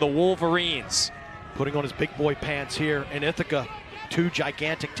 2 for the Wolverines. Putting on his big boy pants here in Ithaca, 2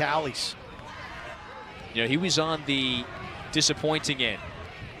 gigantic tallies. You know, he was on the disappointing end.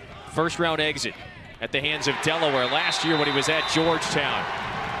 First round exit at the hands of Delaware last year when he was at Georgetown.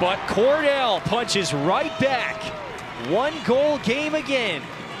 But Cornell punches right back. 1-goal game again.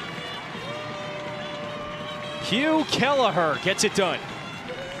 Hugh Kelleher gets it done.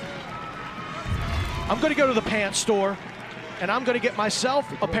 I'm going to go to the pants store and I'm going to get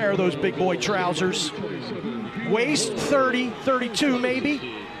myself a pair of those big boy trousers. Waist 30, 32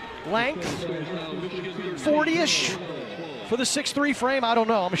 maybe. Length 40-ish. For the 6'3" frame, I don't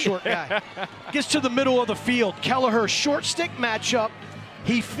know. I'm a short guy. Gets to the middle of the field. Kelleher, short stick matchup.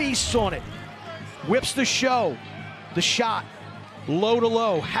 He feasts on it. Whips the show. The shot. Low to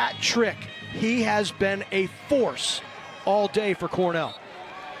low. Hat trick. He has been a force all day for Cornell.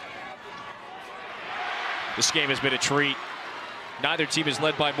 This game has been a treat. Neither team is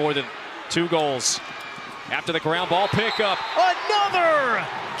led by more than 2 goals. After the ground ball pickup, another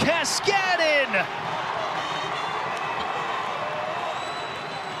Cascadden.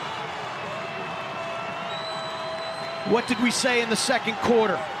 What did we say in the second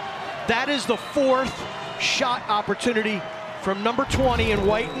quarter? That is the 4th shot opportunity from number 20 in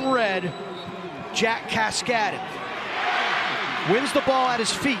white and red, Jack Cascadden. Wins the ball at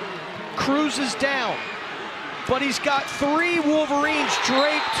his feet, cruises down, but he's got 3 Wolverines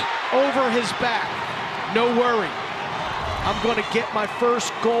draped over his back. No worry. I'm going to get my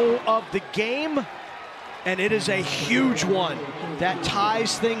first goal of the game, and it is a huge one that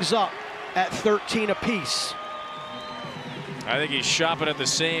ties things up at 13 apiece. I think he's shopping at the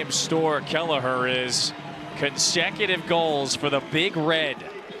same store Kelleher is. Consecutive goals for the Big Red.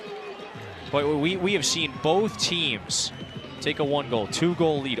 But we have seen both teams take a 1-goal,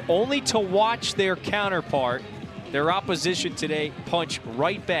 2-goal lead, only to watch their counterpart, their opposition today, punch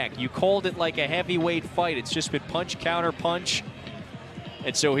right back. You called it like a heavyweight fight. It's just been punch, counter, punch.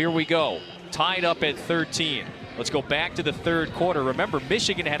 And so here we go, tied up at 13. Let's go back to the third quarter. Remember,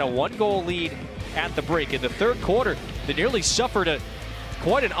 Michigan had a 1-goal lead at the break. In the third quarter, they nearly suffered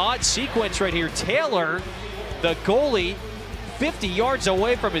quite an odd sequence right here. Taylor, the goalie, 50 yards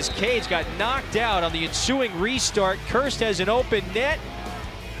away from his cage, got knocked out on the ensuing restart. Kirst has an open net.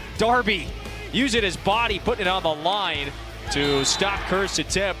 Darby using his body, putting it on the line to stop Kirst's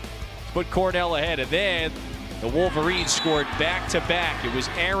attempt, put Cornell ahead. And then the Wolverines scored back-to-back. It was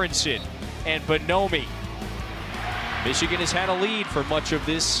Aronson and Bonomi. Michigan has had a lead for much of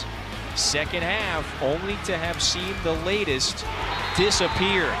this second half, only to have seen the latest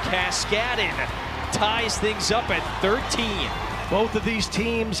disappear. Cascadden ties things up at 13. Both of these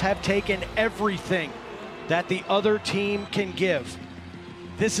teams have taken everything that the other team can give.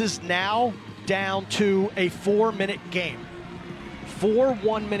 This is now down to a 4-minute game. 4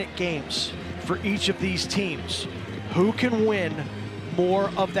 one-minute games for each of these teams. Who can win more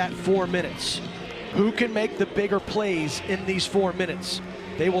of that 4 minutes? Who can make the bigger plays in these 4 minutes?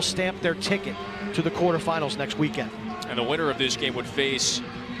 They will stamp their ticket to the quarterfinals next weekend. And the winner of this game would face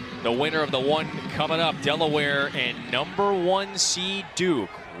the winner of the one coming up, Delaware and #1 seed Duke,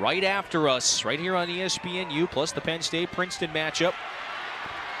 right after us, right here on ESPNU, plus the Penn State-Princeton matchup.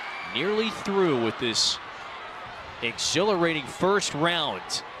 nearly through with this exhilarating first round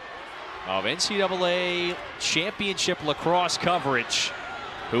of NCAA championship lacrosse coverage.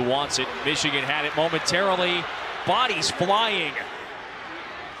 Who wants it? Michigan had it momentarily. Bodies flying.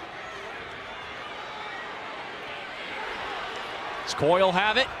 Does Coyle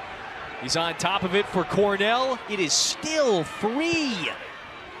have it? He's on top of it for Cornell. It is still free.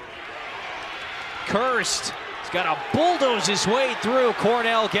 Kirst has got to bulldoze his way through.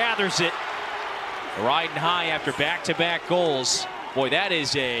 Cornell gathers it. Riding high after back-to-back goals. Boy, that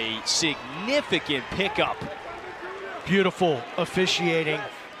is a significant pickup. Beautiful officiating,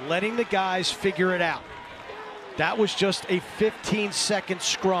 letting the guys figure it out. That was just a 15-second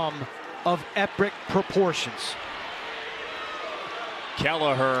scrum of epic proportions.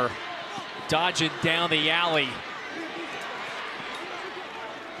 Kelleher dodging down the alley.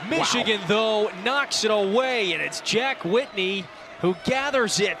 Michigan, though, knocks it away, and it's Jack Whitney who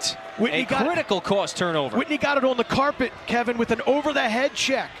gathers it. A critical cost turnover. Whitney got it on the carpet, Kevin, with an over-the-head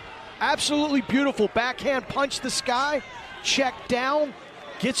check. Absolutely beautiful. Backhand punch the sky, check down,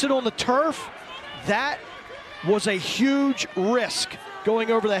 gets it on the turf. That was a huge risk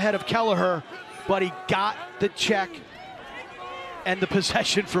going over the head of Kelleher, but he got the check and the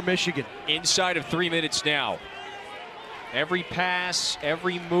possession for Michigan. Inside of 3 minutes now. Every pass,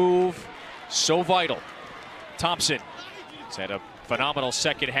 every move, so vital. Thompson has had a phenomenal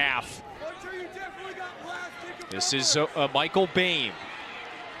second half. This is Michael Boehm.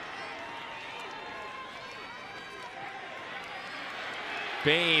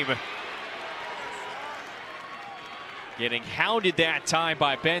 Boehm getting hounded that time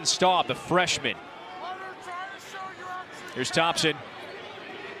by Ben Staub, the freshman. Here's Thompson.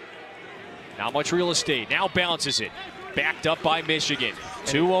 Not much real estate. Now bounces it. Backed up by Michigan.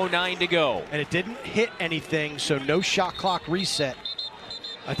 2:09 to go. And it didn't hit anything, so no shot clock reset.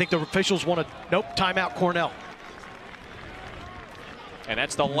 I think the officials want to, nope, timeout Cornell. And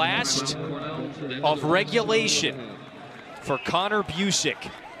that's the last of regulation for Connor Busick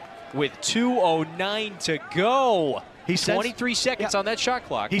with 2:09 to go. 23 seconds on that shot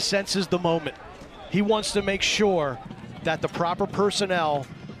clock. He senses the moment. He wants to make sure that the proper personnel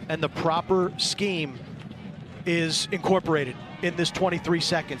and the proper scheme is incorporated in this 23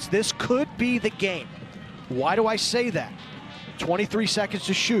 seconds. This could be the game. Why do I say that? 23 seconds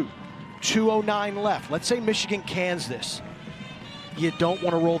to shoot, 2:09 left. Let's say Michigan cans this. You don't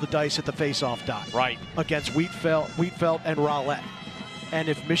want to roll the dice at the face-off dot. Right. Against Wietfeldt and Rowlett. And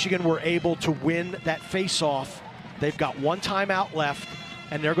if Michigan were able to win that face-off, they've got one timeout left,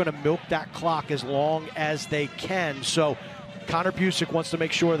 and they're going to milk that clock as long as they can. So Connor Busick wants to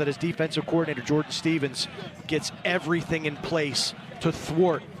make sure that his defensive coordinator, Jordan Stevens, gets everything in place to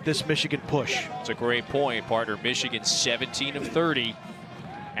thwart this Michigan push. It's a great point, partner. Michigan 17 of 30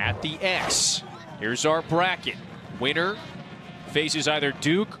 at the X. Here's our bracket. Winner faces either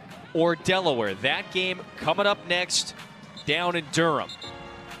Duke or Delaware. That game coming up next down in Durham.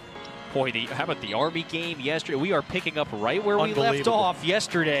 Boy, how about the Army game yesterday? We are picking up right where we left off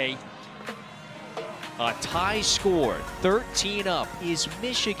yesterday. A tie score, 13 up, is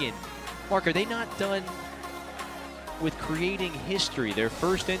Michigan. Mark, are they not done with creating history? Their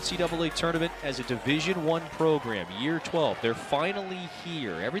first NCAA tournament as a Division I program, year 12. They're finally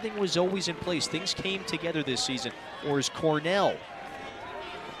here. Everything was always in place. Things came together this season. Or is Cornell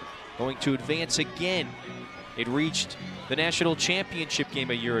going to advance again? It reached the national championship game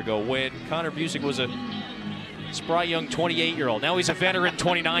a year ago when Connor Busick was a spry young 28-year-old. Now he's a veteran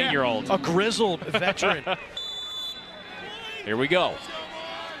 29-year-old. A grizzled veteran. Here we go.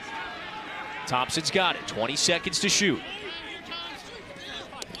 Thompson's got it. 20 seconds to shoot.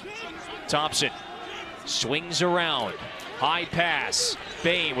 Thompson swings around. High pass.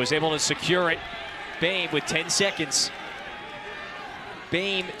 Boehm was able to secure it. Boehm with 10 seconds.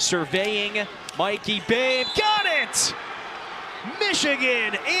 Boehm surveying. Mikey Boehm got it!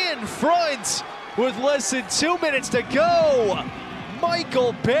 Michigan in front with less than 2 minutes to go.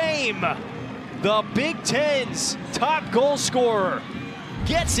 Michael Boehm, the Big Ten's top goal scorer,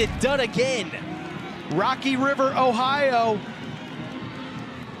 gets it done again. Rocky River, Ohio,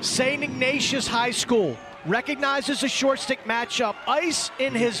 St. Ignatius High School recognizes a short stick matchup. Ice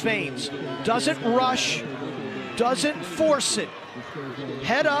in his veins. Doesn't rush, doesn't force it.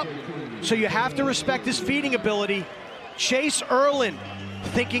 Head up, so you have to respect his feeding ability. Chase Erlin,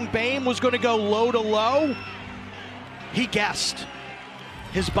 thinking Boehm was going to go low to low. He guessed.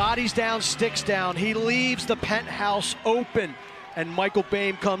 His body's down, sticks down. He leaves the penthouse open, and Michael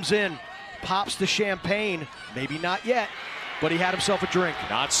Boehm comes in, pops the champagne. Maybe not yet. but he had himself a drink.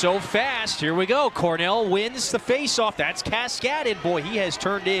 Not so fast. Here we go. Cornell wins the faceoff. That's Cascadden. Boy, he has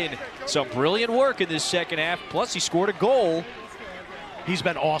turned in some brilliant work in this second half. Plus, he scored a goal. He's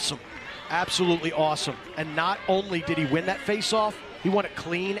been awesome. Absolutely awesome. And not only did he win that faceoff, he won it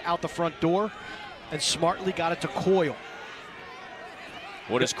clean out the front door and smartly got it to Coyle.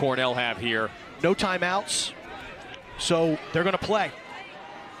 What does Cornell have here? No timeouts, so they're going to play.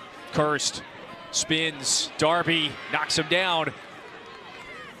 Kirst spins. Darby knocks him down.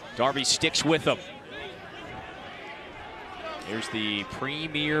 Darby sticks with him. Here's the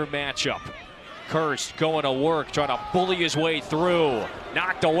premier matchup. Kirst going to work, trying to bully his way through.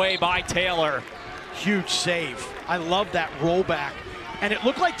 Knocked away by Taylor. Huge save. I love that rollback. And it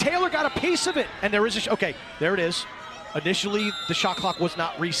looked like Taylor got a piece of it. And there is a, okay, there it is. Initially, the shot clock was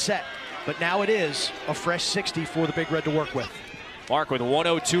not reset, but now it is a fresh 60 for the Big Red to work with. Mark with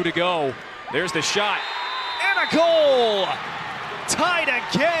 1:02 to go. There's the shot. And a goal! Tied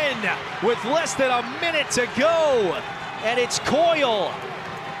again with less than a minute to go. And it's Coyle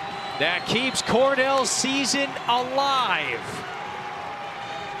that keeps Cornell's season alive.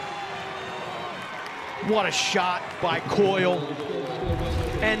 What a shot by Coyle.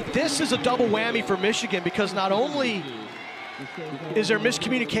 And this is a double whammy for Michigan because not only is there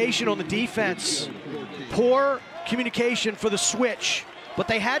miscommunication on the defense, poor communication for the switch, but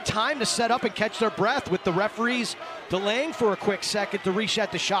they had time to set up and catch their breath with the referees delaying for a quick second to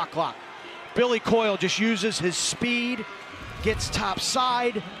reset the shot clock. Billy Coyle just uses his speed, gets top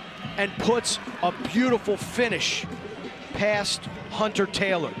side, and puts a beautiful finish past Hunter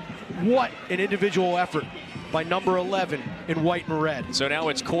Taylor. What an individual effort by number 11 in white and red. So now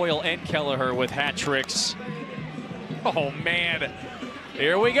it's Coyle and Kelleher with hat tricks. Oh man,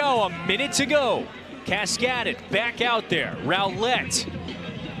 here we go, a minute to go. Cascadden back out there. Rowlett,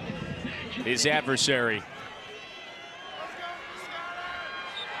 his adversary.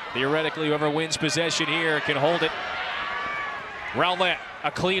 Theoretically, whoever wins possession here can hold it. Rowlett,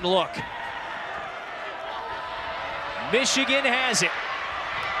 a clean look. Michigan has it.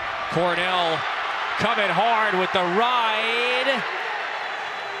 Cornell coming hard with the ride.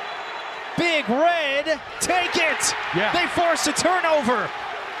 Big Red, take it! Yeah. They force a turnover.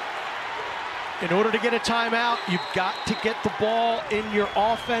 In order to get a timeout, you've got to get the ball in your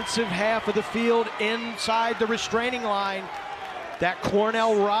offensive half of the field inside the restraining line. That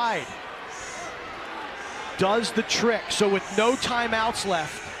Cornell ride does the trick. So with no timeouts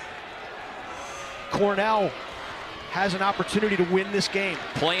left, Cornell has an opportunity to win this game.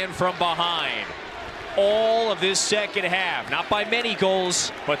 Playing from behind all of this second half. Not by many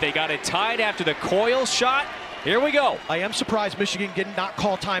goals, but they got it tied after the Coyle shot. Here we go. I am surprised Michigan did not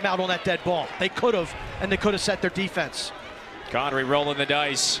call timeout on that dead ball. They could have, and they could have set their defense. Connery rolling the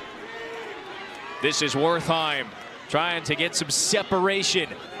dice. This is Wirtheim trying to get some separation.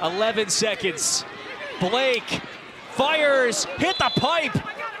 11 seconds. Blake fires, hit the pipe.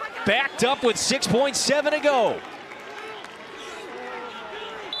 Backed up with 6.7 to go.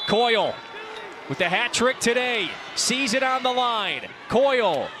 Coyle with the hat trick today. Sees it on the line.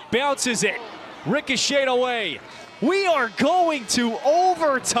 Coyle bounces it. Ricocheted away. We are going to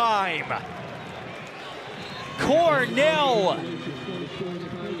overtime. Cornell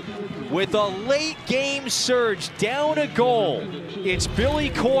with a late game surge down a goal. It's Billy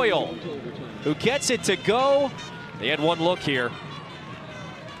Coyle who gets it to go. They had one look here.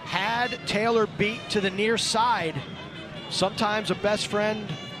 Had Taylor beat to the near side, sometimes a best friend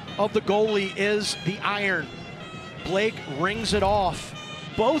of the goalie is the iron. Blake rings it off.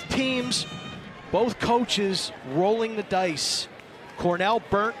 Both teams, both coaches rolling the dice. Cornell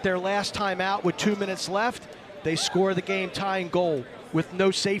burnt their last time out with 2 minutes left. They score the game tying goal with no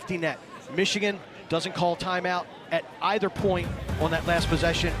safety net. Michigan doesn't call timeout at either point on that last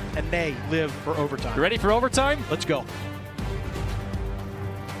possession, and they live for overtime. You ready for overtime? Let's go.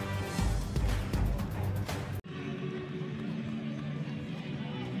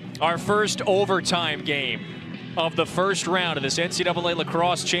 Our first overtime game of the first round of this NCAA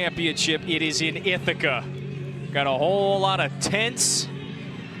Lacrosse Championship. It is in Ithaca. Got a whole lot of tense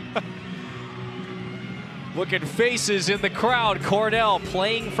looking faces in the crowd. Cornell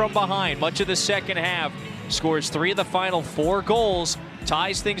playing from behind much of the second half. Scores 3 of the final 4 goals.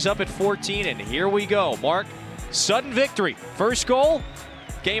 Ties things up at 14, and here we go. Mark, sudden victory. First goal,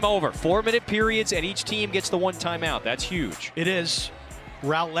 game over. 4-minute periods, and each team gets the one timeout. That's huge. It is.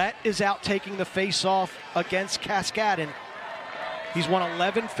 Rowlett is out taking the face-off against Cascadden. He's won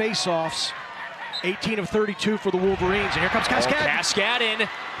 11 face-offs, 18 of 32 for the Wolverines. And here comes Cascadden. Oh, Cascadden,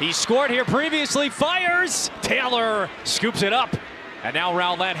 he scored here previously, fires. Taylor scoops it up. And now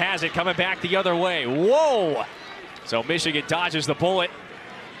Rowlett has it, coming back the other way. Whoa! So Michigan dodges the bullet.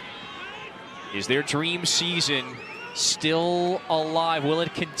 Is their dream season still alive? Will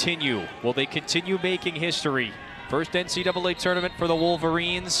it continue? Will they continue making history? First NCAA tournament for the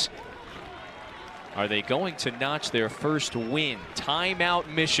Wolverines. Are they going to notch their first win? Timeout,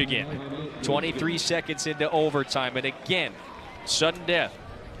 Michigan. 23 seconds into overtime. And again, sudden death.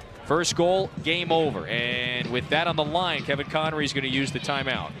 First goal, game over. And with that on the line, Kevin Connery is going to use the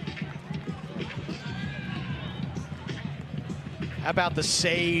timeout. How about the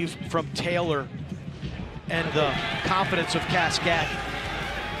save from Taylor and the confidence of Cascadden?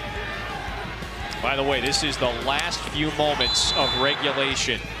 By the way, this is the last few moments of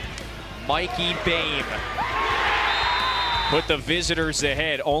regulation. Mikey Boehm put the visitors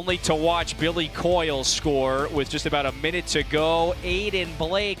ahead, only to watch Billy Coyle score with just about a minute to go. Aiden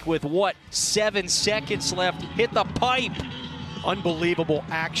Blake with what, 7 seconds left, hit the pipe. Unbelievable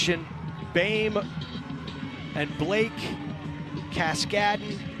action. Boehm and Blake,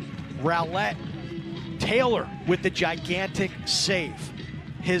 Cascadden, Rowlett, Taylor with the gigantic save.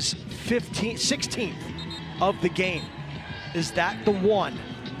 His 16th of the game. Is that the one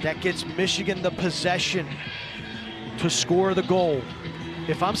that gets Michigan the possession to score the goal?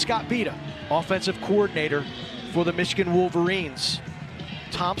 If I'm Scott Bita, offensive coordinator for the Michigan Wolverines,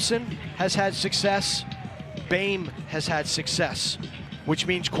 Thompson has had success, Boehm has had success, which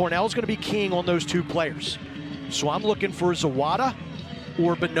means Cornell's going to be keying on those two players. So I'm looking for Zawada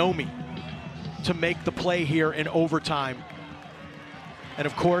or Bonomi to make the play here in overtime. And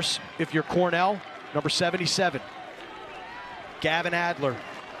of course, if you're Cornell, number 77, Gavin Adler,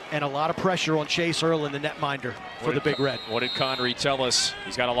 and a lot of pressure on Chase Erlin, the netminder for the Big Red. What did Connery tell us?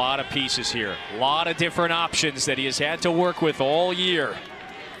 He's got a lot of pieces here. A lot of different options that he has had to work with all year.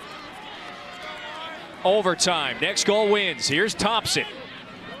 Overtime, next goal wins. Here's Thompson.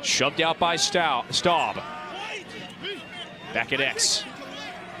 Shoved out by Staub. Back at X.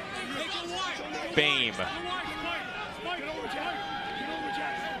 Boehm.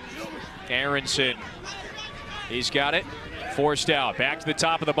 Aronson. He's got it. Forced out. Back to the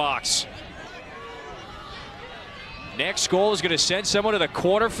top of the box. Next goal is going to send someone to the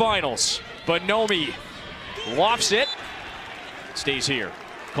quarterfinals. Bonomi lofts it. Stays here.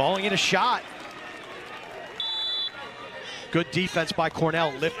 Calling it a shot. Good defense by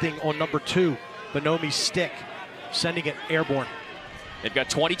Cornell, lifting on number 2, Bonomi's stick, sending it airborne. They've got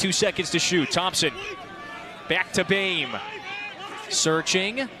 22 seconds to shoot. Thompson back to Boehm.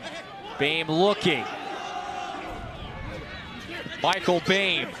 Searching. Boehm looking. Michael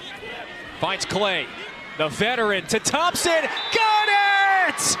Boehm finds Clay. The veteran to Thompson. Got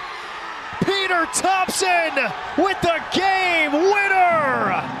it! Peter Thompson with the game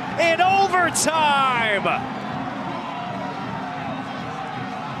winner in overtime.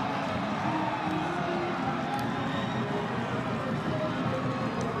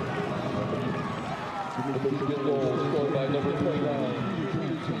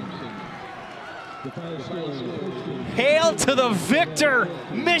 Hail to the victor,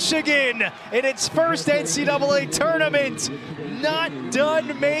 Michigan, in its first NCAA tournament. Not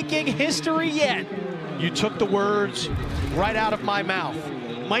done making history yet. You took the words right out of my mouth.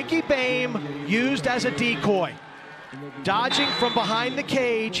 Mikey Boehm used as a decoy. Dodging from behind the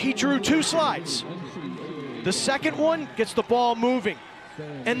cage, he drew 2 slides. The second one gets the ball moving.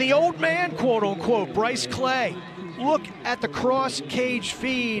 And the old man, quote unquote, Bryce Clay, look at the cross cage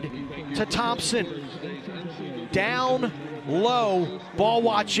feed to Thompson. Down low, ball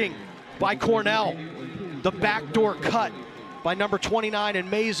watching by Cornell. The backdoor cut by number 29 in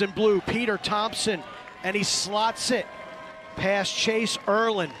maize and blue, Peter Thompson, and he slots it past Chase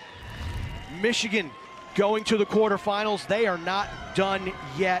Erlin. Michigan going to the quarterfinals. They are not done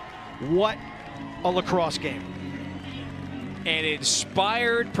yet. What a lacrosse game. An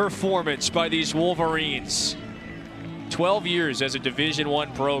inspired performance by these Wolverines. 12 years as a Division I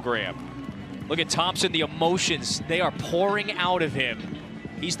program. Look at Thompson, the emotions, they are pouring out of him.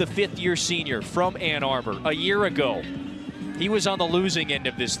 He's the 5th-year senior from Ann Arbor. A year ago, he was on the losing end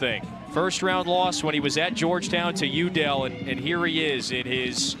of this thing. First-round loss when he was at Georgetown to UDEL, and here he is in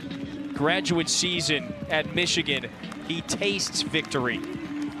his graduate season at Michigan. He tastes victory.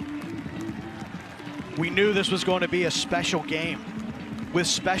 We knew this was going to be a special game with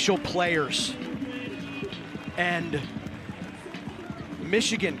special players. And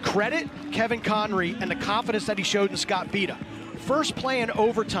Michigan, credit Kevin Connery and the confidence that he showed in Scott Bita. First play in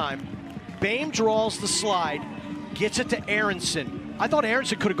overtime, Boehm draws the slide, gets it to Aronson. I thought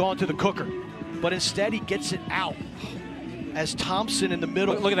Aronson could have gone to the cooker, but instead he gets it out as Thompson in the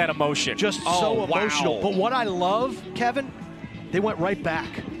middle. Look at that emotion. Just so emotional. Wow. But what I love, Kevin, they went right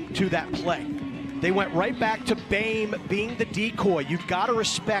back to that play. They went right back to Boehm being the decoy. You've got to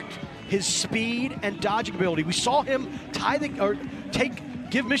respect his speed and dodging ability. We saw him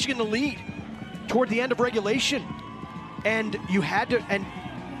give Michigan the lead toward the end of regulation. And and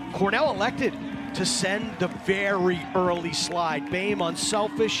Cornell elected to send the very early slide. Boehm,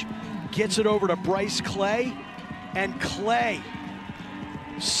 unselfish, gets it over to Bryce Clay, and Clay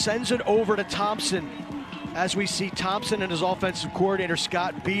sends it over to Thompson, as we see Thompson and his offensive coordinator,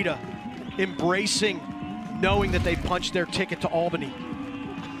 Scott Bita, embracing, knowing that they punched their ticket to Albany.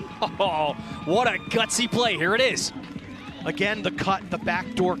 Oh, what a gutsy play. Here it is. Again, the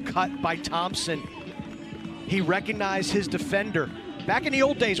backdoor cut by Thompson. He recognized his defender. Back in the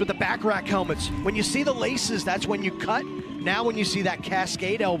old days with the back rack helmets, when you see the laces, that's when you cut. Now when you see that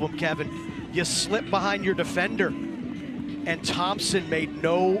cascade album, Kevin, you slip behind your defender. And Thompson made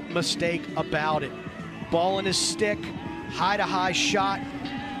no mistake about it. Ball in his stick, high-to-high shot,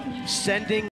 sending